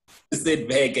then now I sit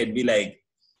back and be like,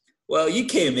 well, you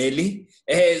came early.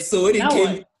 So when it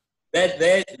came,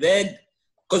 that,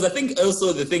 because I think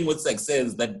also the thing with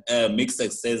success that makes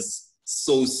success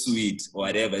so sweet or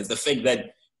whatever is the fact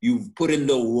that you've put in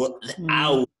the work,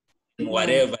 hours and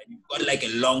whatever. You've got like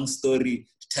a long story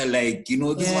to tell, like, you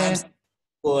know, this is why I'm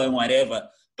so and whatever.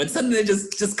 But something that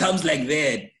just comes like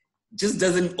that just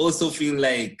doesn't also feel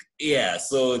like,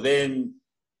 so then,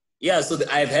 so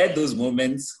I've had those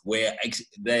moments where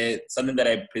something that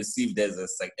I perceived as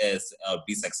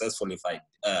be successful if I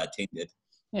attained it.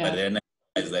 But then I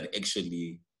realized that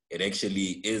it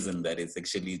actually isn't that. It's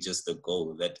actually just a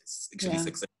goal that is actually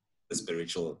success, a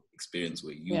spiritual experience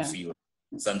where you feel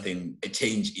something, a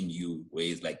change in you where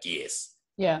it's like, yes.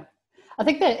 Yeah. I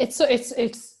think that it's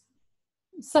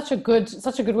such a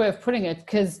good way of putting it,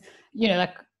 because, you know,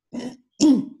 like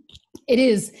it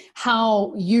is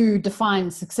how you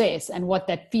define success and what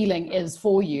that feeling is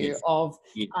for you of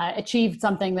I achieved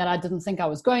something that I didn't think I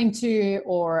was going to,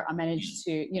 or I managed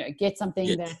to, you know, get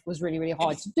something that was really, really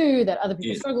hard to do that other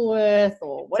people struggle with,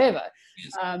 or whatever.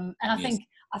 And I think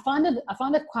I find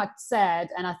it quite sad.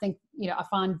 And I think, you know, I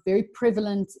find very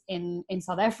prevalent in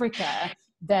South Africa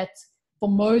that for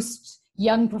most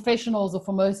young professionals or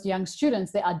for most young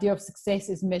students, the idea of success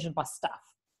is measured by stuff.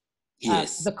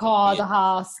 The car, the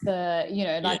house, the, you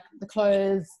know, like the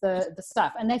clothes, the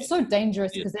stuff. And that's so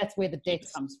dangerous because that's where the debt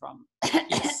comes from.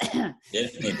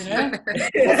 Definitely.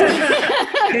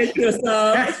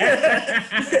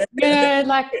 You know,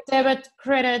 like debit,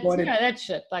 credit, you know, that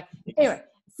shit. Like, anyway.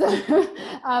 So,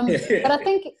 but I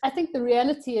think the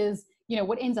reality is, you know,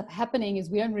 what ends up happening is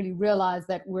we don't really realize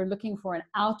that we're looking for an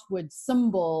outward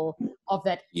symbol of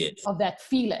that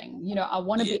feeling. You know, I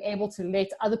want to be able to let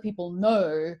other people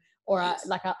know, or I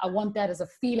want that as a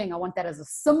feeling. I want that as a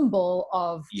symbol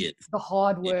of the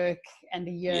hard work and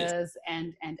the years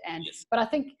and. But I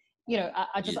think, you know,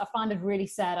 I find it really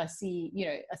sad. I see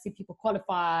people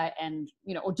qualify and,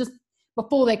 you know, or just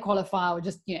before they qualify, or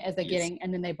just, you know, as they're getting,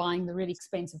 and then they're buying the really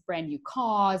expensive brand new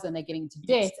cars and they're getting into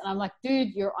debt. And I'm like,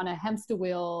 dude, you're on a hamster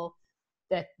wheel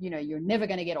that, you know, you're never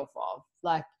going to get off of.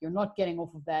 Like, you're not getting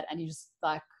off of that. And you just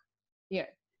like, you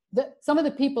know, some of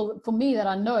the people, for me, that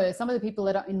I know, some of the people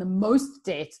that are in the most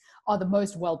debt are the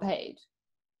most well paid.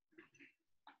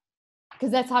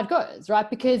 Because that's how it goes, right?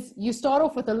 Because you start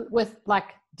off with like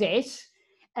debt,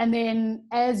 and then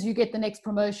as you get the next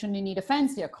promotion, you need a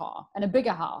fancier car and a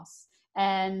bigger house.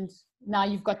 And now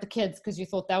you've got the kids because you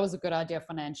thought that was a good idea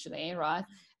financially, right?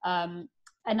 And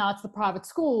now it's the private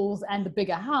schools and the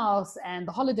bigger house and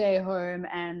the holiday home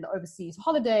and the overseas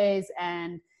holidays,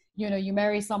 and, you know, you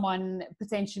marry someone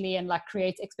potentially and like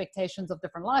create expectations of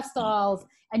different lifestyles,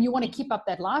 and you want to keep up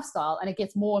that lifestyle, and it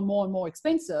gets more and more and more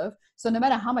expensive. So no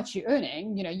matter how much you're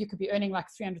earning, you know, you could be earning like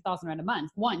 300,000 Rand a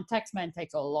month. One, taxman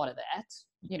takes a lot of that.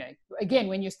 You know, again,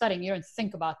 when you're studying, you don't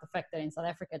think about the fact that in South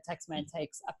Africa, taxman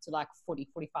takes up to like 40-45%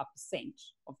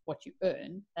 of what you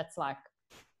earn. That's like,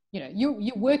 you know,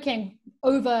 you're working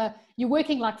like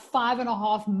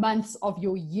 5.5 months of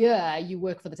your year, you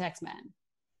work for the taxman.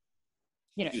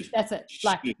 You know, that's it.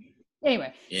 Like,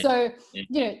 anyway, so,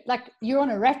 you know, like you're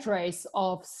on a rat race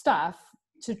of stuff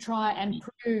to try and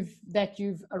prove that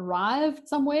you've arrived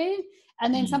somewhere.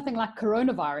 And then something like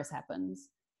coronavirus happens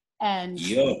and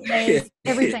makes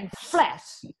everything flat.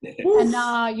 And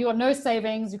now you got no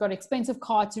savings, you've got an expensive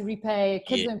car to repay,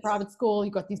 kids are in private school,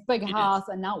 you've got this big house,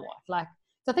 and now what? Like,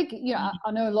 so I think, you know,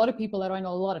 I know a lot of people that are in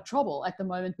a lot of trouble at the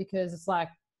moment because it's like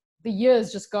the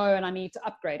years just go and I need to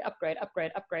upgrade,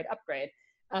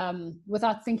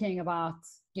 without thinking about,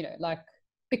 you know, like,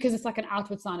 because it's like an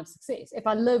outward sign of success. If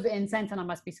I live in Sandton, I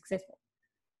must be successful.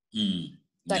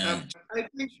 Like,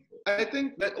 I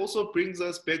think that also brings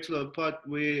us back to the part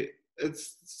where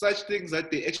it's such things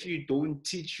that they actually don't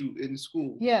teach you in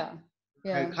school.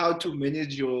 Like how to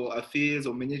manage your affairs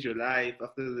or manage your life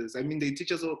after this. I mean, they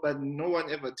teach us all, but no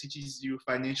one ever teaches you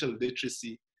financial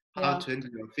literacy, how to handle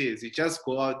your affairs. You just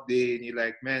go out there and you're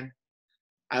like, man,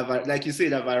 like you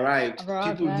said, I've arrived.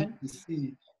 People need to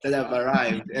see that I've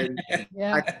arrived. And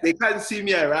they can't see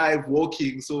me arrive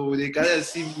walking, so they gotta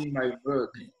see me in my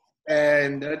work.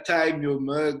 And that time your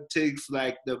work takes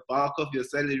like the bulk of your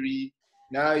salary.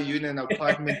 Now you're in an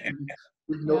apartment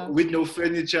with no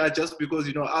furniture, just because,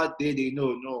 out there they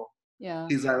know, no,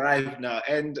 he's arrived now.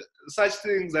 And such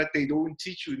things that they don't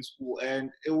teach you in school. And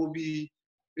it will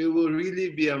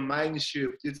really be a mind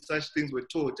shift if such things were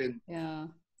taught. And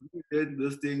you did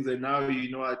these things, and now,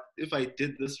 if I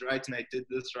did this right and I did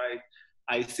this right,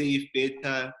 I save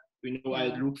better,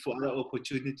 I look for other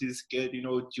opportunities, get,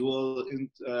 dual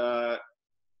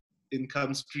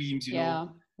income streams,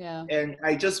 and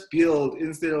I just build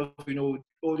instead of,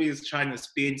 always trying to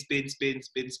spend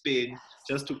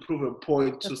just to prove a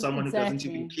point to someone who doesn't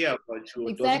even care about you.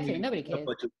 Exactly, nobody cares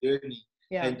about your journey.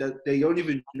 And that they don't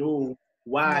even know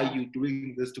why you're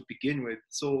doing this to begin with.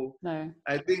 So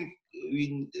I think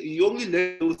you only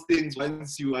learn those things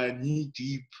once you are knee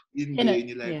deep in there, and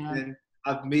you're like, man,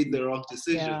 I've made the wrong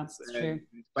decisions. And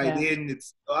by then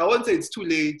I won't say it's too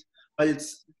late, but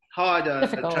it's harder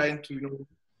trying to, not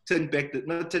turn back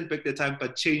the time,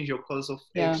 but change your course of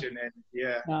action.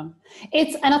 And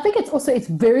and I think it's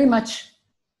very much,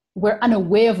 we're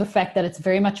unaware of the fact that it's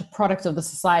very much a product of the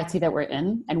society that we're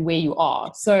in and where you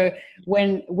are. So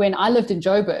when I lived in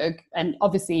Joburg, and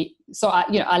obviously, so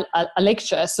I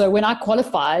lecture. So when I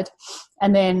qualified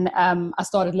and then I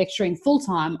started lecturing full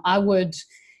time, I would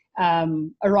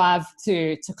arrive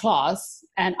to class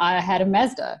and I had a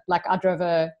Mazda. Like I drove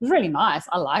it was really nice.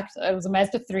 I liked it. It was a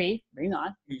Mazda 3, very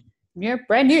nice.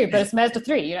 Brand new, but it's Mazda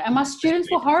 3, and my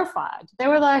students were horrified. They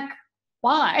were like,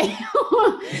 why?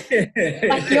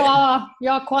 Like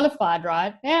you're qualified,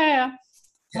 right? Yeah.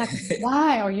 Like,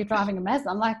 why are you driving a Mazda?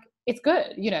 I'm like, it's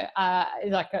good, in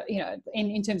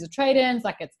terms of trade-ins,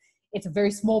 like it's a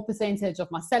very small percentage of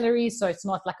my salary, so it's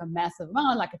not like a massive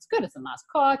amount. Like it's good, it's a nice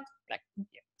car, like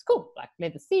it's cool, like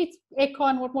leather seats,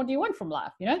 aircon. What more do you want from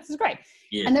life? This is great.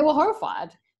 And they were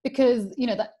horrified because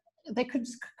that they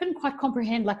couldn't quite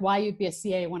comprehend like why you'd be a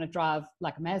CA want to drive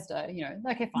like a Mazda.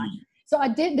 Okay, fine. So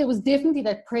there was definitely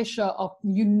that pressure of,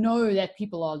 that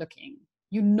people are looking,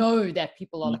 that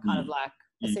people are kind of like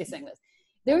assessing this.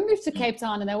 Then we moved to Cape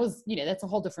Town, and that was, that's a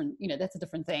whole different, that's a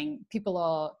different thing. People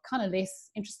are kind of less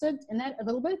interested in that a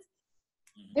little bit.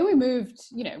 Then we moved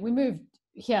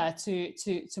here to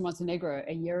Montenegro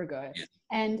a year ago.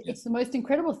 And it's the most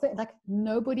incredible thing. Like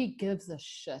nobody gives a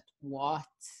shit what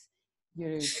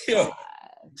you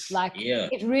like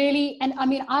it really. And I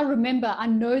mean, I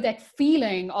know that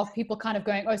feeling of people kind of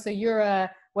going, oh, so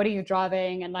what are you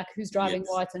driving, and like who's driving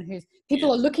what, and who's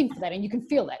people are looking for that, and you can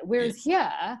feel that. Whereas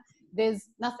here there's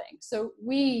nothing. So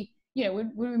we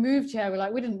when we moved here, we're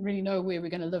like, we didn't really know where we're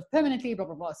going to live permanently, blah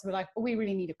blah blah. So we're like, oh, we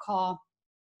really need a car.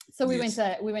 So we went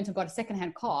and got a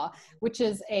secondhand car, which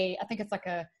is I think it's like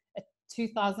a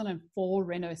 2004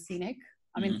 Renault Scenic.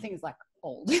 I mean, the thing is like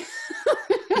old.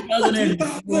 2004. And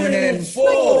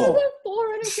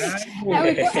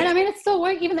I mean, it still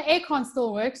works. Even the aircon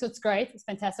still works, so it's great. It's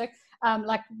fantastic.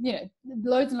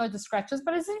 Loads and loads of scratches,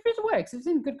 but it works. It's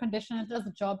in good condition. It does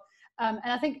the job. And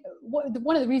I think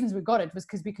one of the reasons we got it was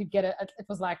because we could get it. It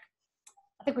was like,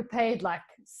 I think we paid like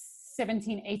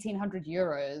 1,800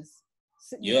 euros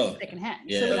second hand.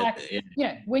 So like,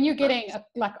 when you're getting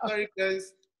sorry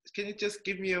guys, can you just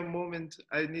give me a moment?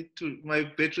 My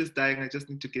battery's dying. I just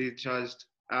need to get it charged.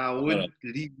 I won't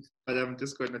leave, but I'm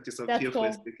just going to disappear for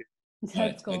a second.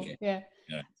 That's cool. Okay.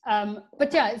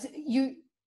 But you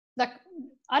like,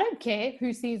 I don't care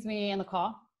who sees me in the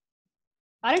car.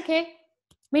 I don't care. It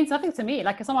means nothing to me.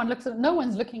 Like if someone no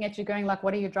one's looking at you going like,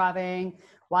 what are you driving?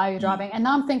 Why are you driving? And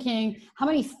now I'm thinking, how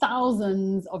many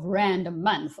thousands of rand a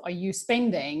month are you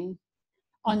spending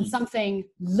on something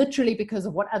literally because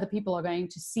of what other people are going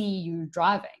to see you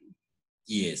driving?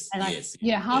 Yes. And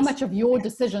how much of your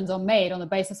decisions are made on the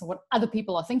basis of what other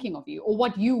people are thinking of you, or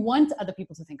what you want other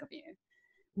people to think of you,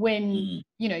 when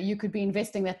you could be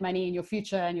investing that money in your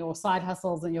future and your side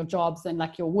hustles and your jobs and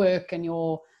like your work and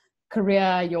your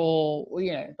career, your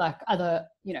like other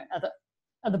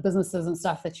businesses and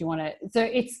stuff that you want to. So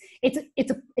it's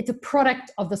a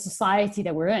product of the society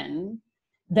that we're in,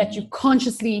 that you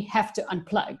consciously have to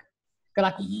unplug. Go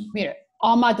like,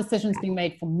 are my decisions being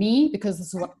made for me because this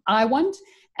is what I want?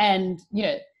 And,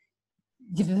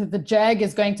 the Jag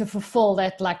is going to fulfill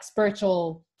that like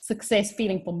spiritual success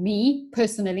feeling for me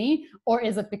personally, or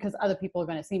is it because other people are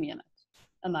going to see me in it?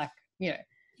 And like,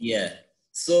 Yeah.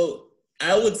 So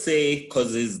I would say,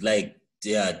 because there's like,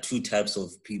 there are two types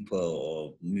of people,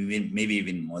 or maybe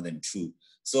even more than two.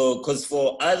 So, because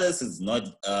for others, it's not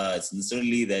it's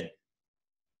necessarily that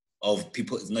of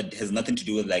people, has nothing to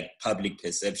do with like public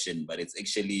perception, but it's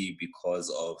actually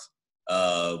because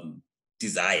of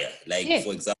desire. Like,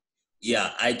 for example,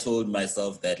 I told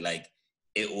myself that like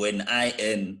when I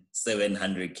earn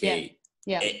 700K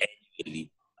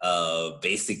annually,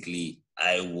 basically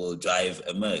I will drive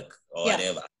a Merc or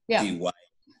whatever. Yeah. See why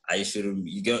I shouldn't,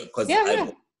 because Yeah.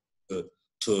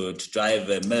 to drive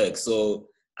a Merc. So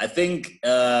I think,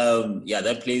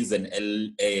 that plays an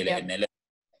element.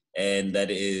 And that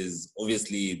is,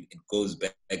 obviously, it goes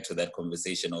back to that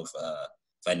conversation of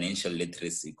financial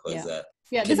literacy. Because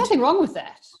there's nothing wrong with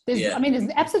that. I mean, there's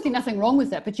absolutely nothing wrong with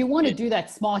that. But you want to do that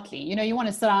smartly. You want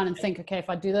to sit down and think, okay, if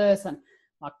I do this and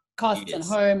my costs and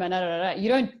home and you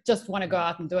don't just want to go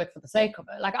out and do it for the sake of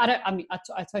it. Like,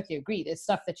 I totally agree. There's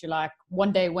stuff that you're like,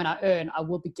 one day when I earn, I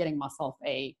will be getting myself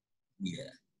whatever.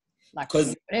 I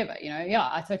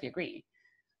totally agree.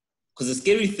 Because the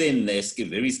scary thing, the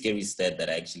very scary stat that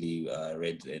I actually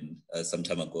read some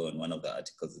time ago in one of the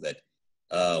articles, is that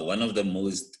one of the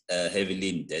most heavily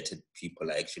indebted people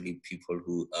are actually people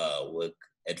who work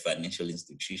at financial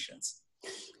institutions.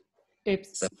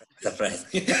 Oops. Surprise.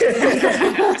 So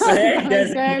that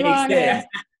doesn't make sense.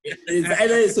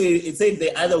 It's saying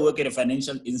they either work at a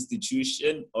financial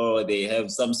institution or they have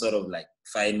some sort of like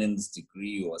finance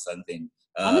degree or something.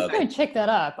 I'm just going to check that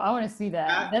up. I want to see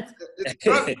that. It's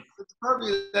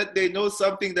probably that they know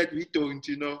something that we don't,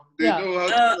 They know how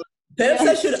to... Perhaps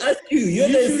I should ask you. You're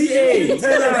the CA.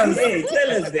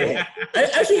 Tell us there.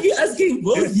 I should be asking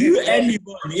both you and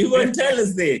Yvonne. Yvonne, tell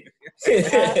us there.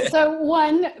 So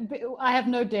one, I have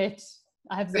no debt.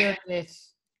 I have zero debt.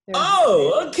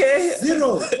 Okay.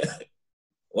 Zero.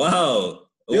 Wow.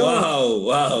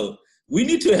 We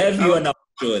need to have you on our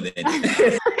show then.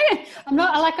 I'm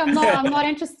not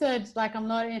interested. I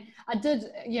did,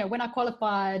 when I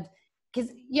qualified, because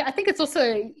I think it's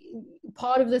also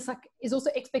part of this, is also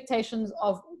expectations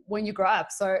of when you grow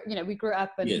up. So, we grew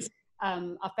up and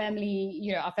our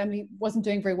family wasn't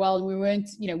doing very well, and we weren't,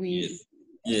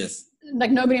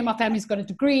 like nobody in my family's got a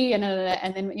degree, and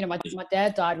then my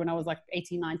dad died when I was like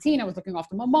 18, 19. I was looking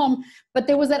after my mom, but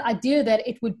there was that idea that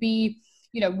it would be,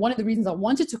 one of the reasons I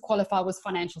wanted to qualify was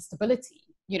financial stability.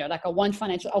 I want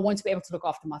to be able to look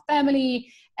after my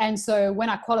family. And so when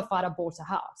I qualified, I bought a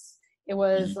house. It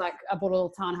was like, I bought a little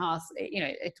townhouse.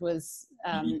 It was,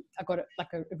 I got a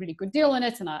really good deal on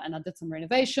it, and I did some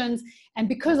renovations. And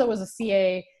because I was a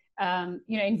CA,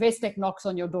 Investec knocks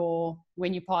on your door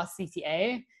when you pass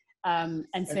CTA.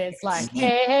 And says like,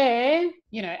 hey,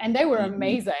 and they were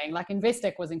amazing. Like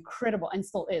Investec was incredible and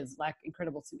still is like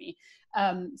incredible to me.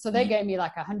 So they gave me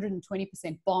like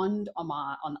 120% bond on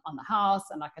the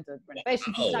house, and like I did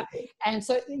renovations and stuff. And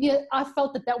so I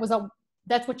felt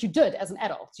that's what you did as an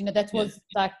adult. That was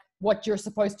like what you're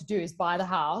supposed to do, is buy the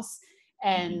house,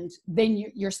 and then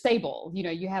you're stable.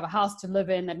 You have a house to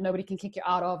live in that nobody can kick you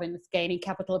out of, and it's gaining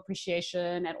capital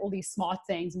appreciation and all these smart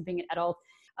things, and being an adult.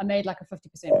 I made like a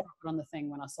 50% profit on the thing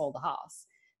when I sold the house.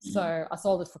 So I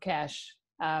sold it for cash,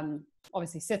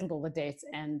 obviously settled all the debt,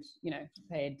 and,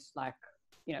 paid like,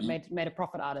 made a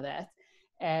profit out of that.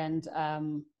 And I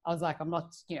was like, I'm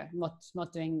not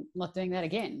doing that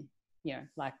again,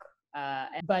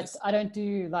 but I don't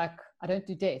do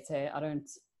debt.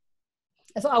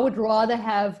 So I would rather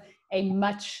have a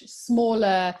much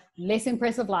smaller, less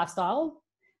impressive lifestyle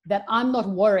that I'm not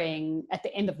worrying at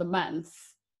the end of the month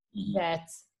that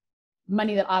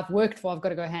money that I've worked for, I've got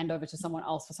to go hand over to someone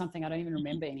else for something I don't even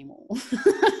remember anymore.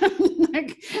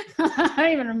 I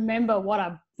don't even remember what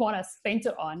I spent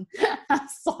it on.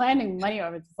 So handing money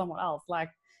over to someone else, like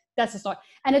that's just not,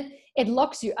 and it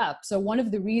locks you up. So one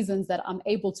of the reasons that I'm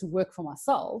able to work for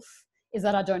myself is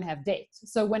that I don't have debt.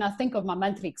 So when I think of my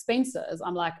monthly expenses,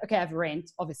 I'm like, okay, I have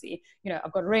rent, obviously,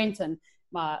 I've got rent and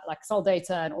my like cell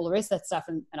data and all the rest of that stuff,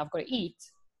 and I've got to eat,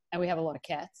 and we have a lot of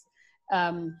cats.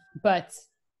 But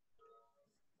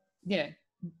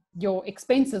your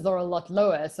expenses are a lot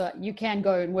lower, so you can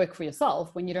go and work for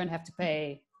yourself when you don't have to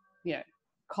pay,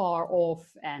 car off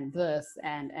and this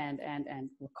and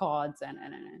cards and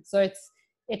so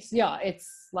it's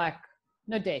like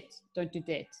no debt. Don't do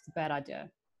debt. It's a bad idea.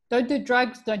 Don't do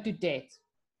drugs. Don't do debt.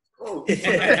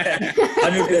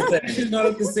 100%. Not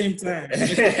at the same time.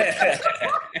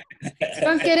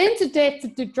 Don't get into debt to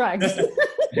do drugs.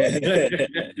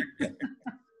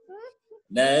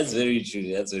 That's very true.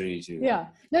 Yeah.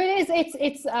 No, it is.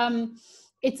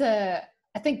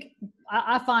 I think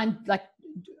I find like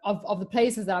of the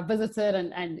places that I've visited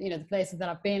and the places that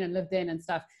I've been and lived in and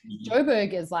stuff,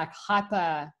 Joburg is like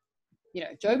hyper,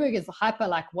 Joburg is hyper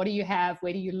like, what do you have?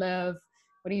 Where do you live?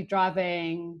 What are you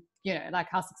driving? Like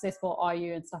how successful are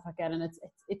you and stuff like that. And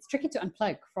it's tricky to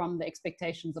unplug from the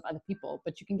expectations of other people,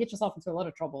 but you can get yourself into a lot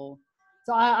of trouble.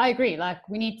 So I agree. Like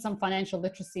we need some financial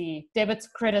literacy, debits,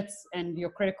 credits, and your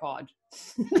credit card.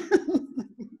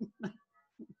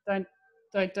 Don't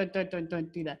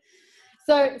do that.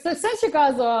 So since you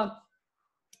guys are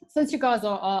since you guys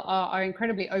are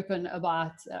incredibly open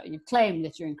about, you claim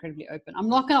that you're incredibly open. I'm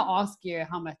not going to ask you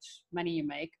how much money you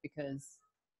make, because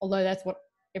although that's what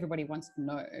everybody wants to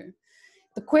know,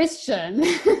 the question,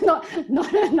 not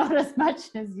as much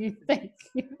as you think.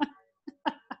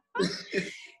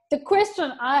 The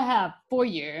question I have for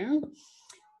you: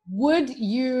 would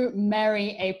you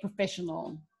marry a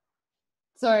professional?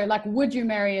 So, like, would you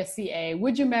marry a CA?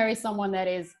 Would you marry someone that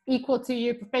is equal to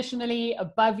you professionally,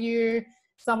 above you,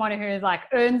 someone who is like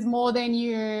earns more than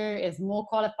you, is more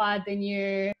qualified than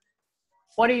you?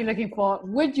 What are you looking for?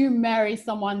 Would you marry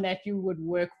someone that you would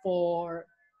work for,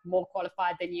 more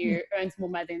qualified than you, earns more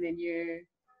money than you?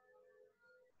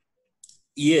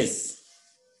 Yes.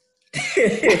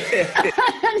 It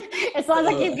sounds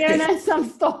like you've given us some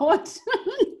thought.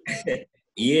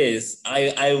 Yes,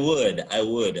 I would.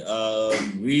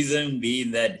 Reason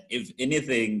being that, if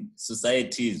anything,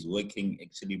 society is working,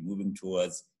 actually moving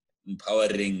towards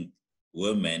empowering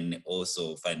women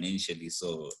also financially.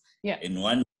 So Yeah. in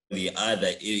one way or the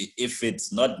other, if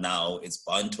it's not now, it's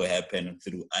bound to happen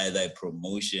through either a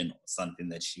promotion or something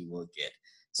that she will get.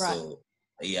 Right. So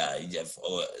yeah,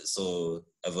 so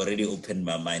I've already opened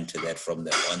my mind to that from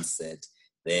the onset.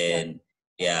 Then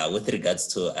yeah, with regards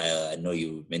to, I know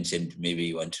you mentioned maybe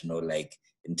you want to know, like,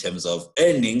 in terms of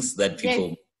earnings that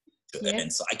people earn.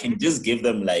 So I can just give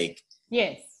them, like,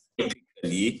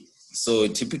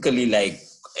 typically, like,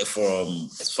 from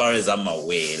as far as I'm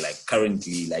aware, like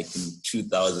currently, like in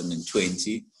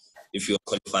 2020, if you're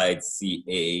qualified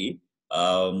CA,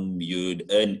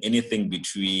 you'd earn anything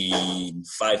between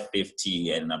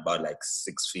 550 and about like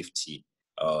 650.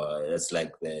 That's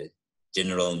like the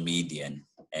general median.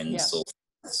 And so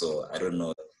I don't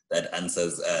know if that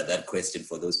answers that question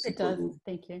for those people who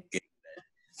Thank you.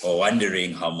 or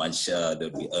wondering how much they'll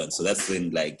be earned. So that's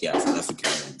in, like, South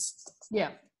African rands.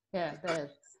 Yeah, that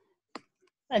is.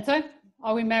 And so,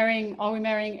 are we marrying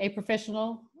a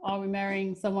professional? Are we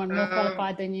marrying someone more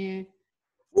qualified than you?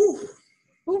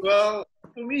 Well,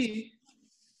 for me,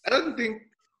 I don't think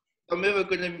I'm ever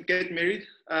gonna get married.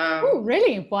 Oh,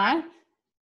 really? Why?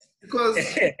 Because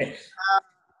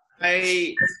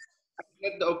I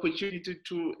had the opportunity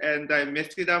to, and I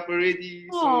messed it up already.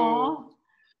 Aww.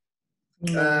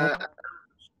 So,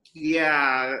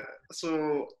 yeah.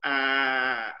 So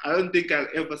I don't think I'll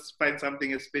ever find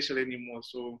something special anymore.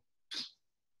 So.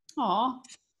 Aww.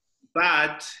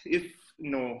 But if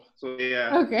no, so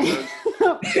yeah. Okay.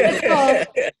 It's cool.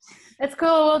 It's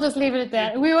cool. We'll just leave it at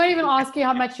that. We won't even ask you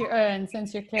how much you earn,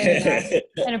 since you're clearly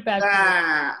not in a bad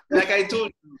position. Like I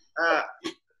told you,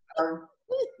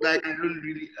 like, I don't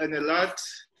really earn a lot,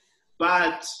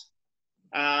 but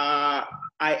I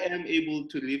am able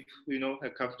to live, a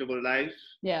comfortable life.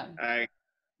 Yeah. I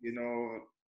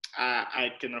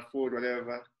can afford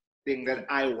whatever thing that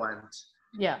I want.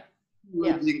 Yeah.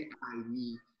 Everything I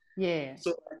need. Yeah.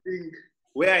 So I think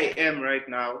where I am right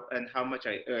now and how much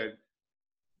I earn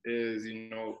is,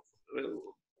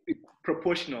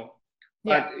 proportional.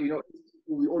 Yeah. But,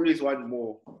 we always want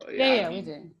more. Yeah, we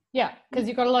do. Yeah, because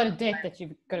you've got a lot of debt that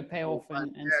you've got to pay off.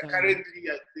 And so currently,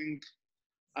 I think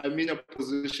I'm in a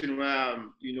position where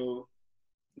I'm,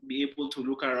 be able to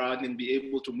look around and be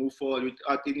able to move forward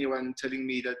without anyone telling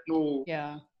me that, no,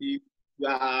 you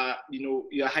are,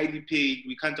 you're highly paid,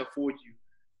 we can't afford you.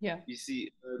 Yeah. You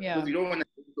see, because you don't want to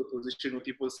get into a position where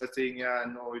people start saying,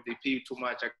 no, they pay you too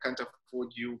much, I can't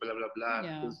afford you, blah, blah, blah.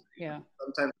 Yeah. Because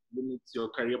sometimes it limits your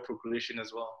career progression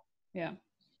as well. Yeah.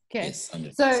 Okay. Yes,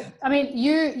 100%. So, I mean,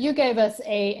 you gave us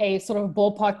a sort of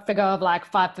ballpark figure of like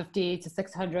 550 to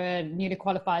 600 newly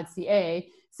qualified CA.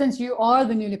 Since you are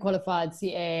the newly qualified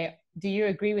CA, do you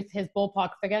agree with his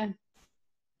ballpark figure?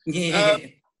 Yeah.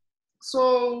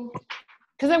 So,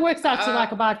 because it works out to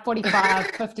like about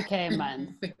 45, 50K a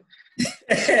month. No,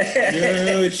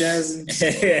 it doesn't.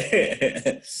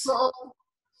 So,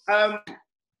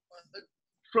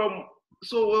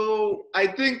 I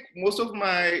think most of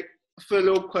my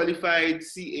fellow qualified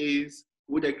CAs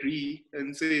would agree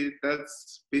and say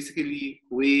that's basically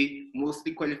way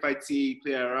mostly qualified CA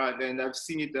play around, and I've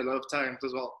seen it a lot of times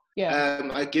as well. Yeah.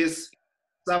 I guess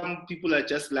some people are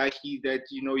just lucky that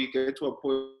you get to a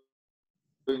point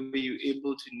where you're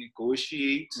able to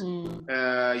negotiate,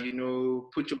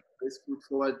 put your best foot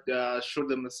forward, show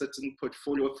them a certain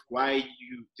portfolio of why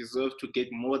you deserve to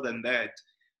get more than that.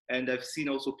 And I've seen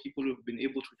also people who've been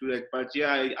able to do that. But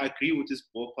yeah, I agree with this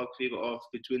ballpark figure of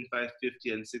between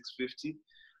 550 and 650.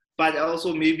 But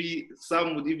also maybe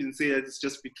some would even say that it's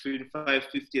just between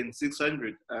 550 and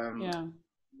 600.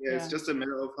 It's just a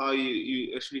matter of how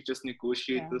you actually just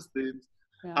negotiate those things,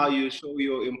 how you show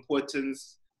your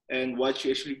importance and what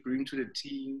you actually bring to the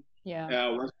team.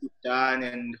 what you've done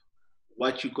and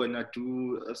what you're gonna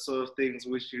do, sort of things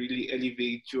which really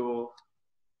elevate your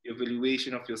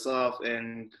evaluation of yourself,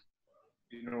 and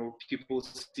people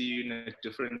see you in a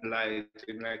different light,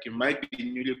 and like you might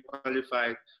be newly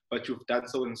qualified, but you've done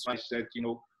so in so much that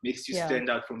makes you stand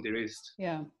out from the rest.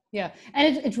 Yeah,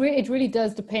 and it really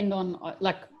does depend on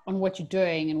on what you're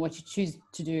doing and what you choose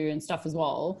to do and stuff as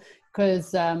well.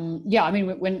 Because I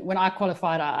mean, when I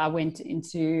qualified, I went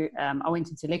into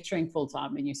lecturing full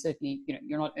time, and you certainly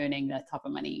you're not earning that type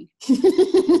of money.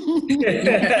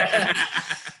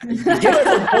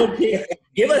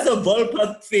 Give us a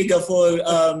ballpark figure for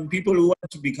people who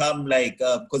want to become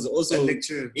because also a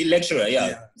lecturer.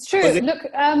 Yeah, it's true. Look,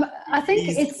 I think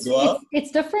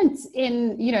it's different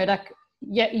in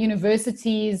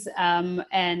universities, and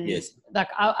like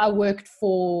I worked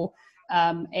for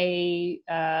a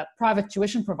private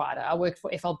tuition provider. I worked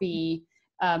for FLB.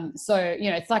 So,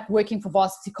 it's like working for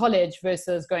Varsity College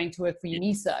versus going to work for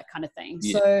UNISA kind of thing.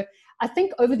 Yeah. So I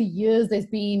think over the years, there's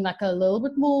been like a little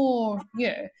bit more,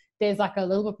 there's like a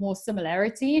little bit more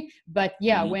similarity. But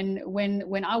yeah,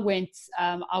 when I went,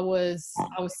 I was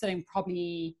sitting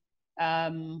probably,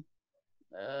 probably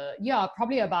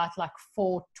about like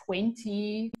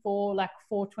 420,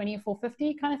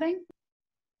 450 kind of thing.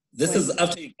 This is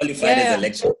after you qualified as a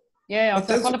lecturer? Yeah, I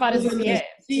qualified as a CA.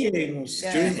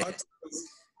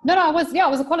 No, I was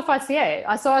a qualified CA.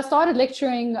 So I started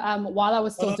lecturing while I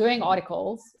was still doing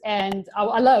articles, and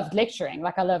I loved lecturing,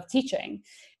 like I loved teaching.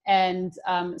 And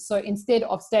so instead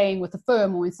of staying with the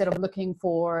firm, or instead of looking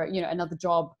for another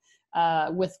job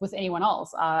with anyone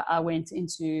else, I went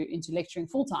into lecturing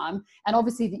full time. And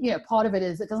obviously, part of it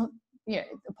is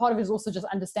part of it is also just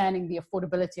understanding the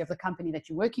affordability of the company that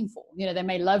you're working for. They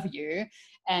may love you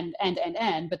and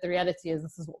but the reality is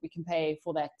this is what we can pay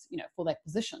for that for that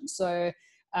position. So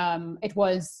it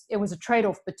was a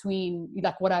trade-off between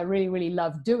like what I really, really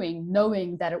loved doing,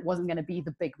 knowing that it wasn't going to be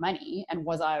the big money, and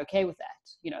was I okay with that?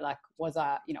 Was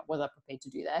I prepared to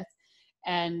do that?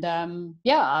 And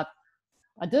I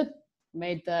did.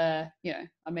 Made the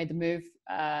move,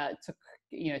 took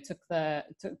the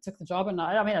job, and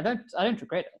I mean I don't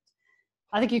regret it.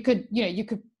 I think you could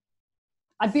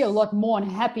I'd be a lot more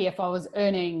unhappy if I was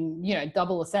earning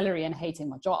double the salary and hating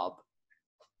my job.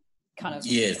 Kind of.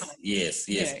 Yes.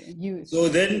 So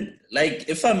then, like,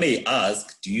 if I may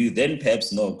ask, do you then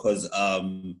perhaps know, because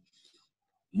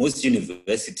most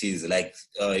universities, like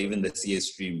even the CA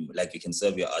stream, like you can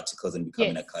serve your articles and become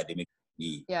an academic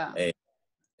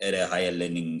at a higher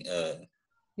learning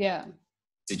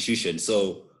institution.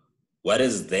 So what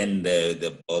is then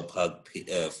the ballpark?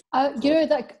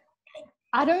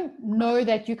 I don't know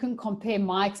that you can compare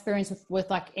my experience with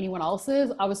like anyone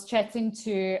else's. I was chatting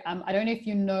to, I don't know if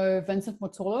you know Vincent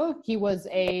Motolo. He was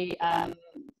a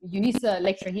UNISA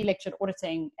lecturer. He lectured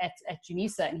auditing at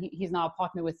UNISA, and he's now a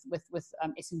partner with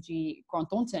SMG Grant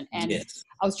Thornton. And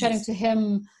I was chatting to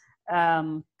him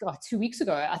 2 weeks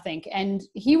ago, I think. And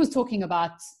he was talking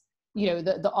about,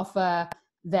 the offer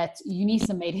that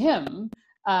UNISA made him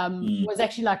was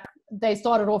actually like, they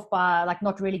started off by like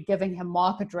not really giving him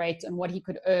market rate and what he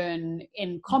could earn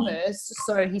in commerce.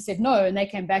 So he said no, and they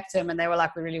came back to him and they were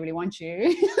like, we really, really want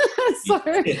you. So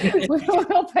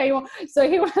we'll pay you more. So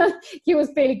he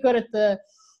was fairly good at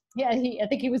I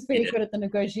think he was fairly good at the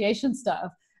negotiation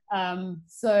stuff. And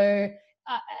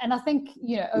I think,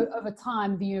 over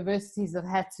time, the universities have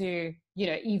had to,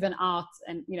 even out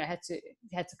and, had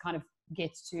to kind of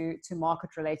get to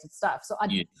market related stuff. So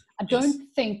I don't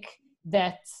think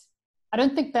that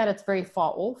it's very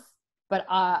far off, but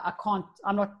I can't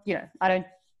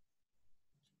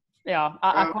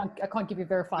give you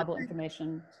verifiable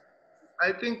information.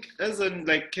 I think as an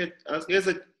AL,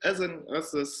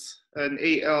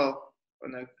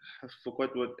 and I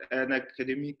forgot what, an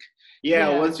academic.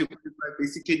 Once you qualify,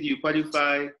 basically you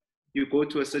qualify, you go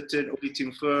to a certain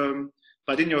auditing firm,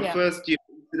 but in your first year,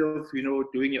 instead of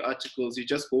doing your articles, you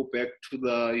just go back to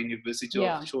the University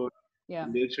of Shore.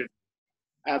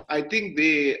 I think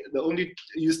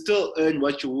you still earn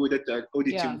what you would at the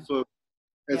auditing firm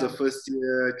as a first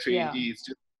year trainee. It's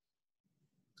just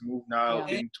move now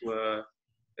into a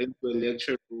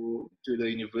lecture to the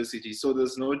university. So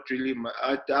there's not really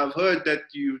I've heard that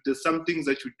there's some things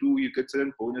that you do, you get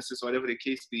certain bonuses, whatever the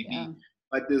case may be,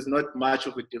 but there's not much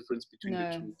of a difference between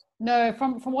the two. No,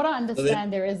 from what I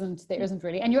understand, there isn't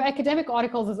really. And your academic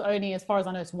articles is only, as far as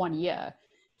I know, it's 1 year.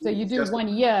 So you do 1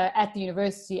 year at the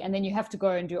university, and then you have to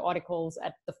go and do articles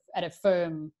at a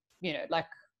firm,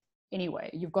 anyway,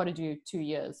 you've got to do 2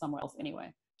 years somewhere else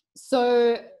anyway.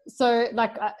 So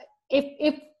like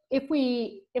if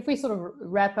we sort of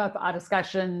wrap up our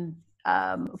discussion,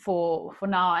 for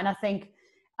now. And I think,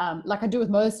 like I do with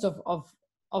most of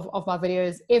my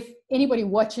videos, if anybody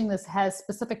watching this has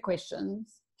specific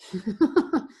questions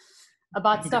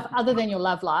about stuff other than your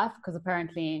love life, because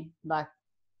apparently, like,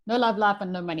 no love life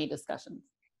and no money discussions.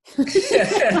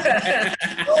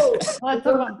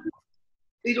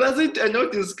 It wasn't a no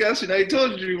discussion. I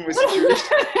told you my situation.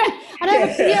 I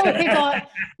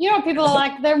know, people are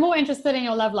like, they're more interested in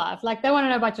your love life. Like, they want to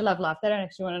know about your love life. They don't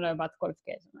actually want to know about the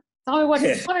qualification. Like, tell me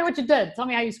what you did. Tell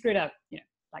me how you screwed up. You know,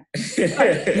 like,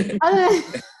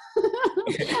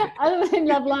 other than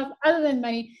love life, other than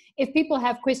money, if people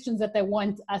have questions that they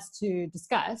want us to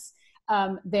discuss,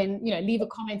 then, you know, leave a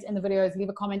comment in the videos, leave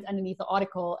a comment underneath the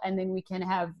article, and then we can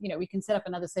have, you know, we can set up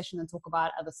another session and talk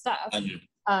about other stuff.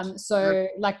 So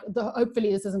like,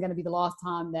 hopefully this isn't going to be the last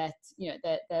time that, you know,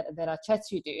 that I chat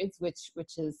to you dudes, which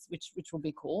will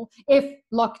be cool if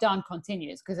lockdown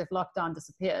continues, because if lockdown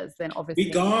disappears, then obviously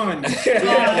be gone.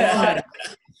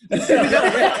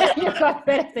 You've got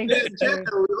better things to do.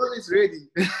 We're always ready.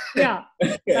 Yeah.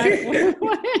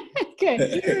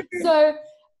 Okay. So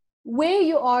where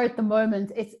you are at the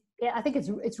moment, I think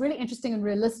it's really interesting and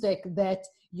realistic that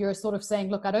you're sort of saying,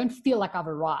 look, I don't feel like I've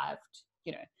arrived,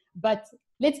 you know, but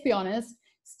let's be honest,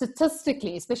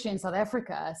 statistically, especially in South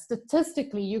Africa,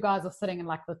 statistically, you guys are sitting in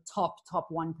like the top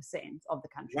 1% of the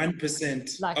country.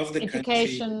 1% like of the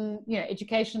education, country. you know,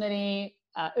 educationally,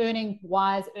 earning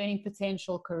wise, earning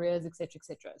potential, careers, etc.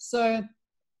 So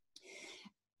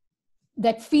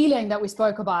that feeling that we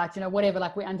spoke about, you know, whatever,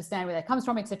 like, we understand where that comes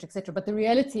from, etc. But the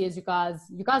reality is you guys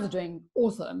are doing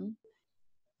awesome.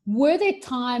 Were there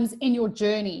times in your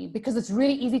journey, because it's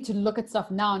really easy to look at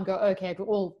stuff now and go, okay,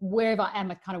 well, wherever I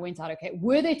am, it kind of went out okay.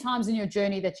 Were there times in your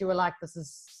journey that you were like, this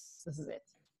is it,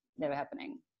 never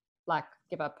happening, like,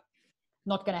 give up,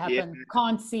 not going to happen,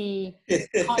 can't see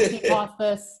past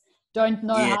this, don't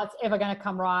know how it's ever going to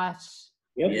come right?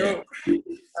 For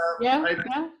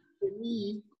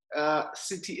me,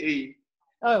 CTA.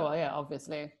 Oh, well, yeah,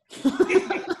 obviously.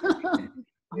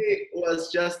 It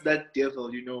was just that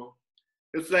devil, you know.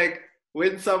 It's like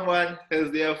when someone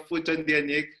has their foot on their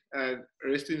neck, and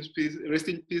rest in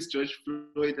peace, George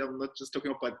Floyd. I'm not just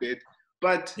talking about that,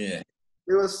 but it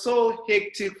was so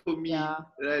hectic for me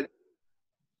that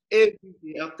every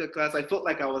day after class, I felt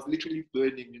like I was literally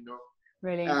burning, you know.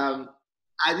 Really? I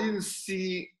didn't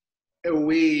see a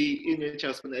way in which I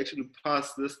was going to actually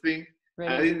pass this thing.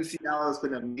 Really? I didn't see how I was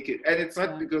going to make it. And it's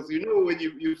not because, you know, when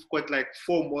you've got like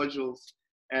 4 modules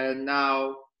and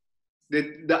now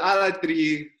the other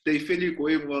 3, they feel you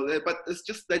going well, but it's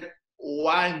just that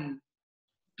one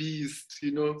beast,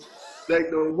 you know. Like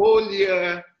the whole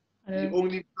year, you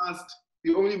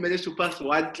only managed to pass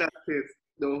 1 class test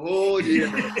the whole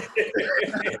year.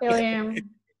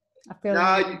 I feel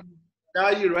now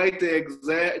you write the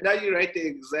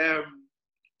exam,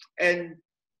 and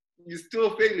you still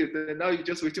fail it, and now you're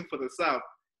just waiting for the sub.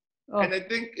 And I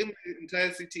think in the entire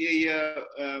CTA year,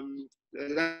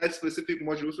 that specific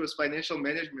module, which was financial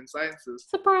management sciences.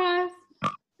 Surprise!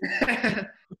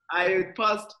 I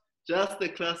passed just the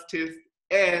class test,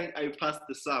 and I passed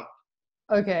the sub.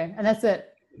 Okay, and that's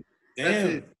it. Damn.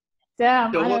 That's it.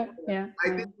 Damn. I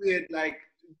think we had like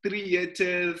 3-year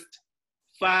test,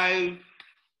 5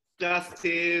 class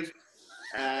tests,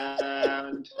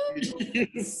 and the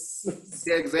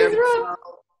exam.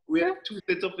 We had 2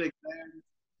 sets of exams.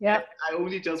 Yeah. I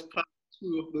only just passed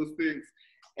 2 of those things.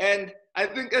 And I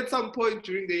think at some point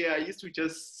during the year, I used to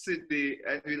just sit there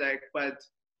and be like, but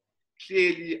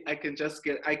clearly I can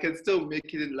still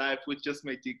make it in life with just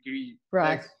my degree.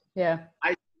 Right. Like,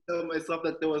 I tell myself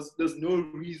that there's no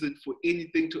reason for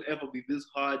anything to ever be this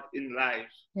hard in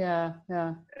life. Yeah.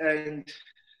 And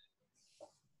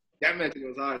damn it, it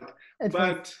was hard.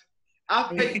 But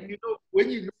after, you know,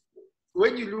 when you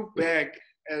look back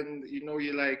and, you know,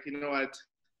 you're like, you know what,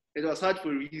 it was hard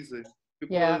for a reason.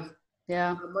 Because the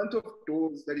amount of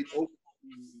doors that it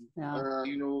opened,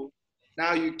 you know,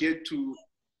 now you get to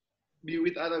be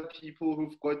with other people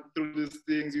who've gone through these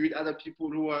things. You meet other people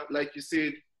who are, like you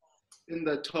said, in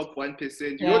the top 1%.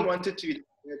 You don't want it to be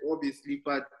obviously,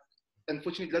 but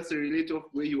unfortunately, that's the reality of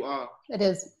where you are. It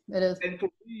is. And for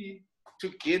me to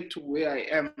get to where I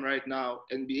am right now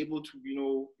and be able to, you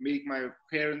know, make my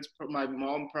parents, my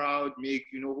mom proud, make,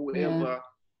 you know, whoever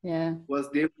was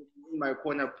there in my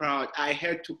corner proud, I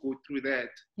had to go through that.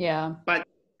 Yeah. But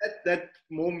at that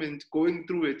moment, going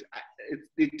through it,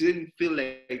 it didn't feel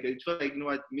like that. It felt like, you know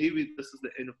what, maybe this is the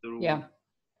end of the road. Yeah.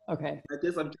 Okay. I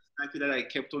guess I'm just happy that I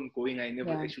kept on going. I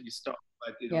never actually stopped,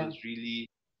 but it was really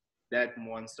that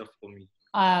monster for me.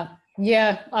 I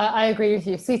agree with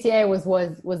you. CTA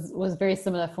was very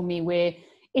similar for me, where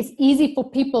it's easy for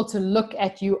people to look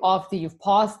at you after you've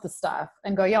passed the stuff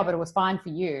and go, yeah, but it was fine for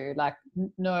you. Like,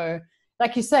 no,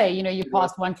 like you say, you know, you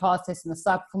passed one class test and the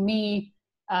stuff. For me,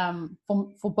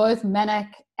 for both Manic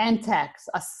and tax,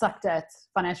 I sucked at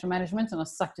financial management and I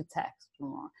sucked at tax.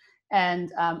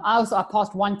 And I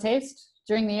passed one test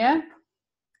during the year,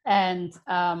 and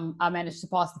I managed to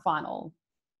pass the final.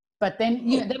 But then,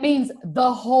 you know, that means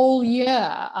the whole year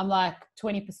I'm like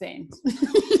 20%,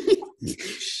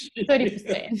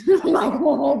 30%. I'm like,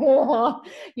 whoa,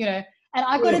 you know. And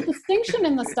I got a distinction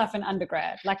in the stuff in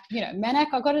undergrad. Like, you know,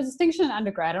 Manic, I got a distinction in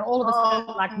undergrad, and all of a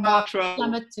sudden, like, marks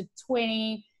plummet to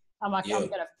 20. I'm like, I'm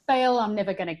gonna fail. I'm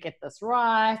never gonna get this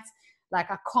right. Like,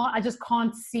 I just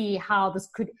can't see how this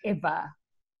could ever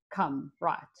come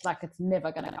right. Like, it's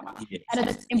never gonna come right. Yes. And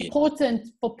it's important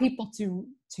for people to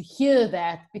hear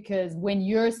that, because when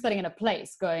you're sitting in a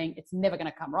place going, it's never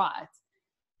gonna come right,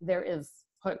 there is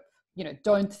hope. You know,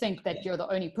 don't think that you're the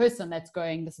only person that's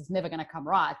going, this is never gonna come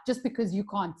right. Just because you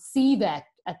can't see that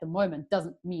at the moment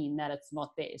doesn't mean that it's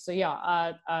not there. So yeah,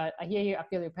 I hear you, I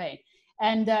feel your pain.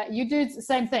 And you do the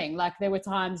same thing. Like, there were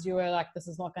times you were like, this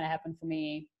is not gonna happen for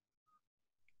me.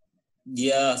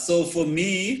 Yeah, so for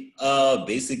me,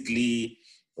 basically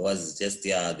was just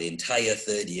the entire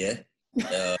third year.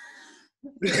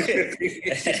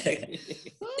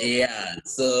 Yeah,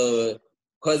 so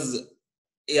because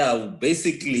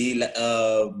basically,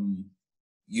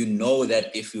 you know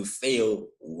that if you fail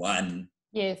one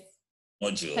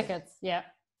module, tickets,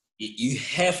 you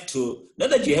have to,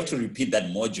 not that you have to repeat that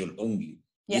module only,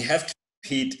 you have to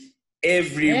repeat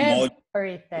every module.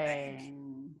 Everything.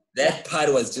 That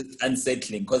part was just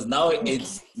unsettling, because now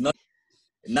it's not.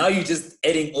 Now you're just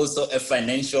adding also a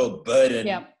financial burden.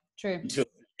 Yeah, true. To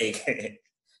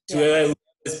whoever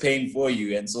is paying for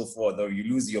you and so forth, or you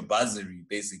lose your bursary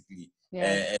basically.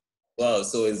 Yeah. Well,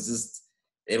 so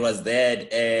it was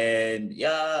that, and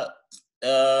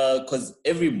because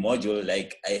every module,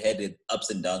 like, I had it ups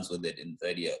and downs with it in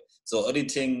third year. So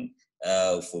auditing,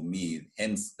 for me,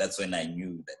 hence that's when I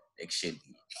knew that actually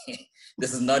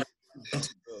this is not.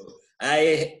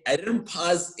 I didn't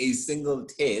pass a single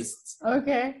test.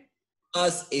 Okay.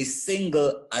 Pass a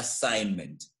single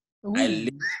assignment. Ooh. I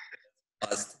literally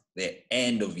passed the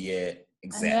end of year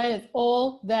exam. And that is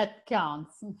all that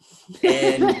counts.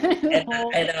 And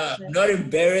I'm not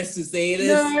embarrassed to say this.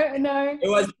 No. It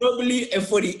was probably a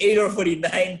 48 or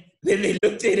 49. Then they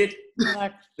looked at it.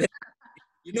 Like,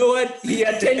 you know what? He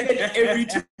attended every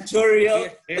tutorial.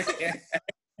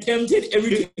 Attempted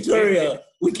every tutorial.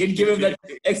 We can give him that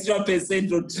extra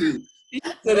percent or two,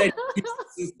 so that his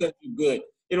system is good.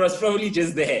 It was probably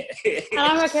just there. And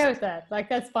I'm okay with that. Like,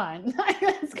 that's fine.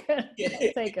 That's good.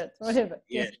 Take it. Whatever.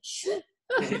 Yeah.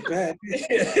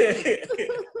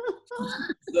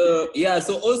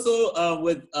 So also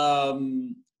with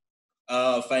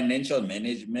financial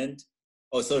management.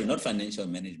 Oh, sorry, not financial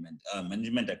management.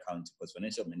 Management accounting, because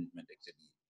financial management actually,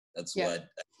 that's what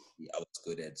I was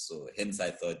good at. So hence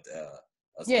I thought I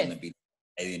was gonna be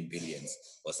in billions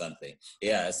or something.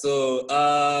 Yeah. So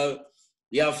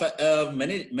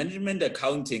management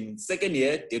accounting, second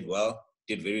year did well,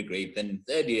 did very great. Then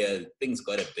third year things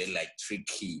got a bit like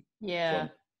tricky.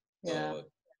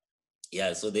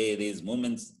 So there's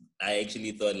moments I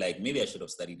actually thought, like, maybe I should have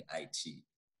studied IT.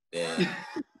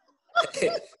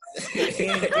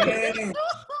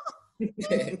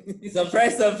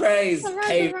 Surprise.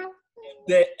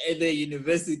 The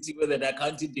university with an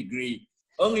accounting degree,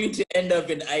 only to end up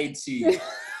in IT.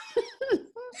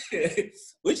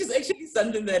 Which is actually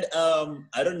something that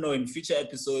I don't know, in future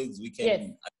episodes we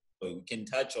can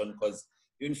touch on, because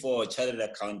even for chartered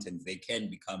accountants, they can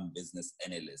become business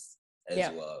analysts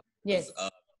as well. Yes.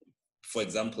 For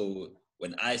example,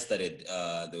 when I started,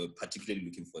 they were particularly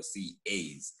looking for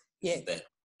CAs. Yes. That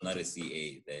not a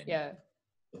CA, then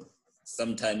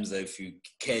sometimes if you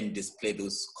can display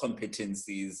those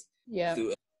competencies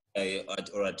to,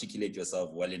 or articulate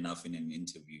yourself well enough in an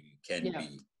interview, you can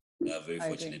be very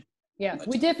fortunate. Yeah,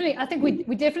 I think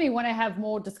we definitely want to have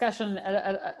more discussion,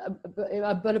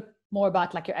 a bit more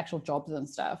about like your actual jobs and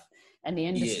stuff, and the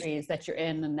industries that you're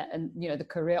in, and you know, the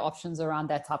career options around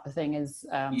that type of thing is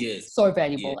so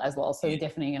valuable as well. So we're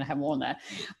definitely going to have more on that.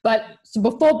 But so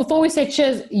before we say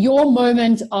cheers, your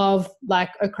moment of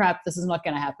like, oh crap, this is not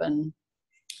going to happen.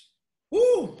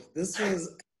 Ooh, this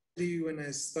was actually when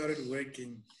I started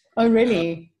working. Oh,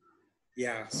 really?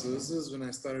 So this was when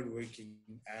I started working.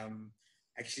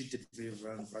 Actually did very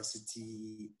well in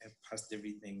varsity. I passed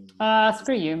everything.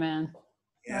 Screw you, man.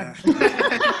 Yeah.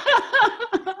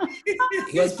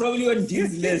 He was probably on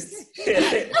Dean's list.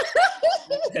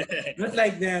 Not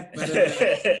like that, but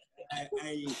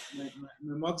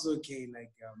my marks okay.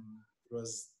 Like it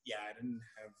was, I didn't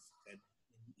have that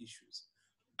many issues.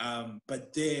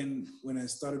 But then when I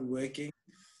started working,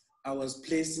 I was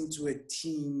placed into a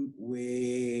team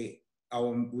where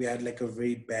we had like a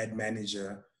very bad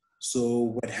manager.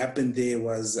 So what happened there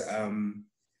was,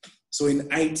 so in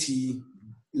IT,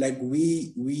 like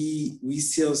we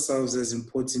see ourselves as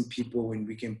important people when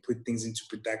we can put things into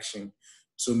production.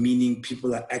 So meaning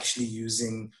people are actually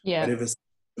using whatever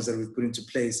systems that we've put into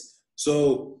place.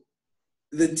 So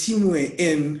the team we're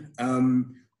in,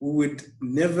 we would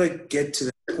never get to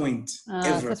that point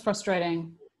ever. That's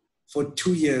frustrating. For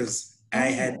 2 years, I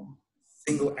had a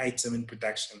single item in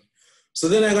production. So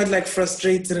then I got like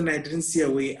frustrated and I didn't see a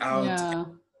way out. Yeah.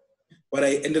 What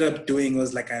I ended up doing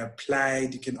was like I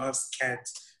applied, you can ask Kat,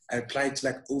 I applied to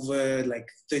like over like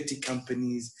 30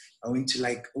 companies. I went to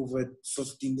like over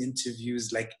 15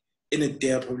 interviews. Like in a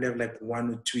day, I probably have like 1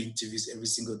 or 2 interviews every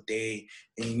single day.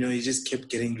 And you just kept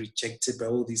getting rejected by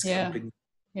all these companies.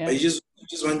 Yeah. But you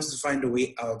just wanted to find a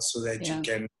way out so that you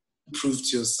can prove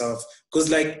to yourself. Because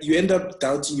like you end up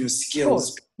doubting your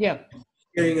skills. Yeah.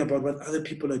 Hearing about what other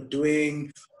people are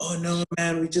doing. Oh no,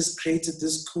 man, we just created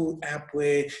this cool app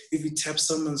where if you tap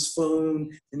someone's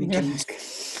phone, then you can.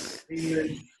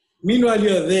 Meanwhile,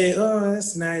 you're there. Oh,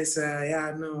 that's nice.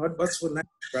 What's for lunch,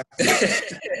 right?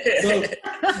 So,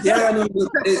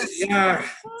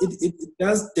 it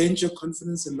does dent your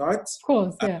confidence a lot. Of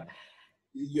course, yeah.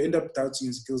 You end up doubting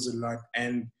your skills a lot,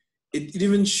 and it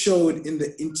even showed in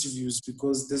the interviews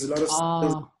because there's a lot of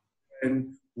skills,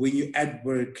 and when you add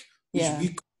work, which we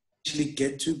could actually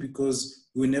get to because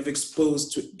we were never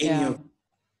exposed to any of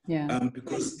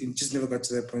because it just never got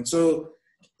to that point. So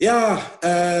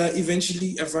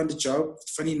eventually I found a job.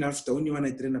 Funny enough, the only one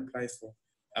I didn't apply for.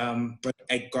 But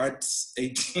I got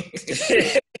a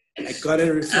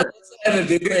referral. I have a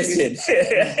big question.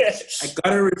 I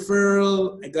got a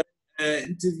referral. I got an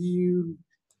interview.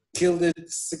 Killed it.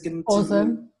 Second.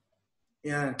 Awesome.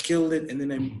 Yeah, killed it, and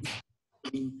then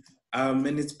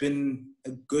and it's been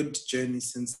a good journey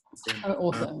since then. Oh,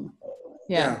 awesome.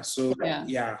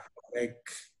 Like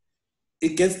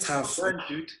it gets tough.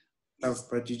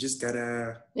 But you just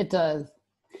gotta. It does,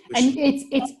 and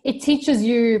it teaches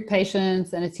you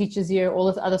patience, and it teaches you all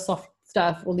this other soft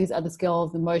stuff, all these other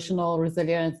skills, emotional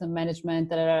resilience and management.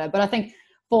 But I think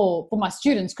for my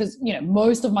students, because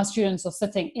most of my students are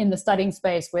sitting in the studying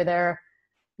space where they're,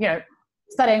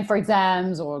 studying for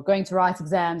exams or going to write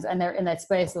exams, and they're in that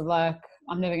space of like,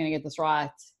 I'm never going to get this right,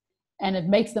 and it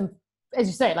makes them, as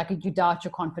you say, like you doubt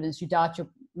your confidence, you doubt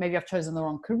maybe I've chosen the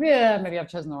wrong career, maybe I've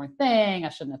chosen the wrong thing, I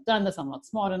shouldn't have done this, I'm not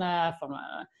smart enough,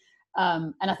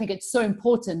 and I think it's so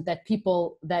important that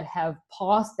people that have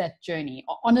passed that journey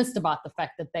are honest about the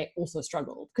fact that they also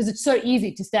struggled, because it's so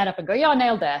easy to stand up and go, I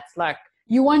nailed that. Like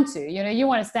you want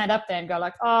to stand up there and go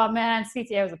like, oh man,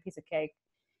 CTA was a piece of cake.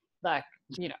 Like,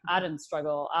 I didn't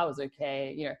struggle, I was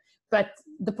okay, but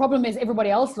the problem is everybody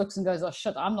else looks and goes, oh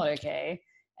shit, I'm not okay.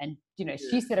 And,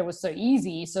 she said it was so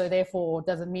easy, so therefore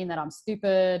doesn't mean that I'm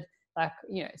stupid. Like,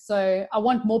 so I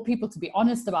want more people to be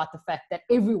honest about the fact that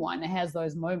everyone has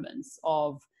those moments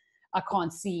of, I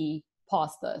can't see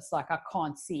past this. Like, I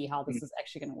can't see how this is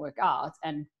actually going to work out.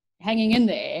 And hanging in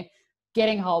there,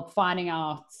 getting help, finding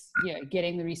out,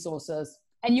 getting the resources.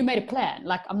 And you made a plan.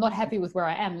 Like, I'm not happy with where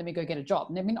I am. Let me go get a job.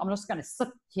 I mean, I'm not just going to sit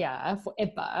here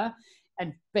forever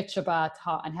and bitch about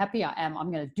how unhappy I am.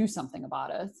 I'm going to do something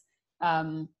about it.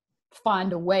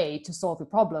 Find a way to solve the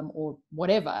problem or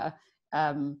whatever.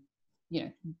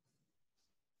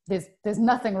 There's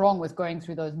nothing wrong with going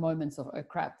through those moments of, oh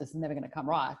crap, this is never going to come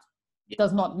right. It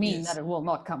does not mean that it will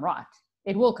not come right.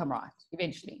 It will come right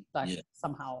eventually,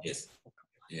 somehow. Yes.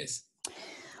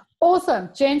 Awesome.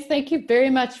 Gents, thank you very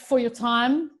much for your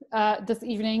time this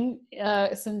evening,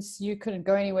 since you couldn't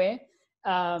go anywhere.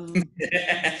 It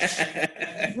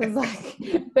was like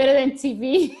better than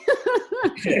TV.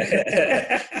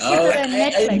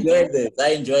 I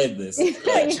enjoyed this.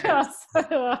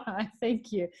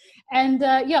 Thank you. And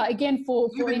again,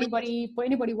 for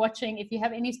anybody watching, if you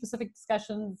have any specific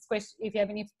discussions, if you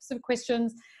have any specific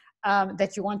questions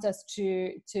that you want us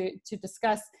to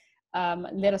discuss,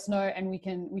 let us know, and we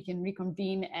can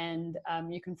reconvene, and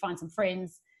you can find some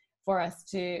friends for us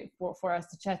to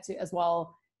chat to as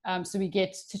well. So we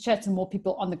get to chat to more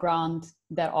people on the ground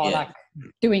that are like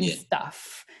doing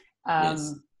stuff.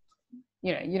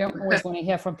 You don't always want to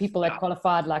hear from people that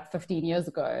qualified like 15 years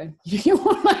ago. You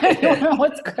want to know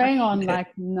what's going on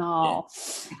like now.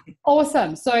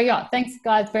 Awesome. So thanks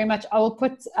guys very much. I will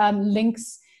put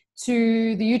links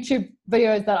to the YouTube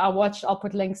videos that I watched. I'll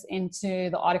put links into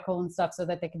the article and stuff so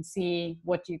that they can see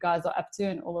what you guys are up to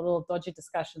and all the little dodgy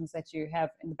discussions that you have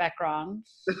in the background.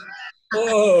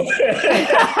 Oh.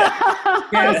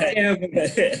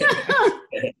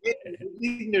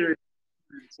 Ignorant.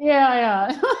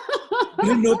 Yeah.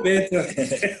 You know better.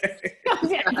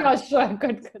 Yeah, sure.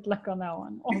 Good luck on that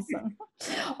one.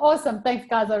 Awesome. Thanks,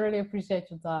 guys. I really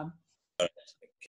appreciate your time.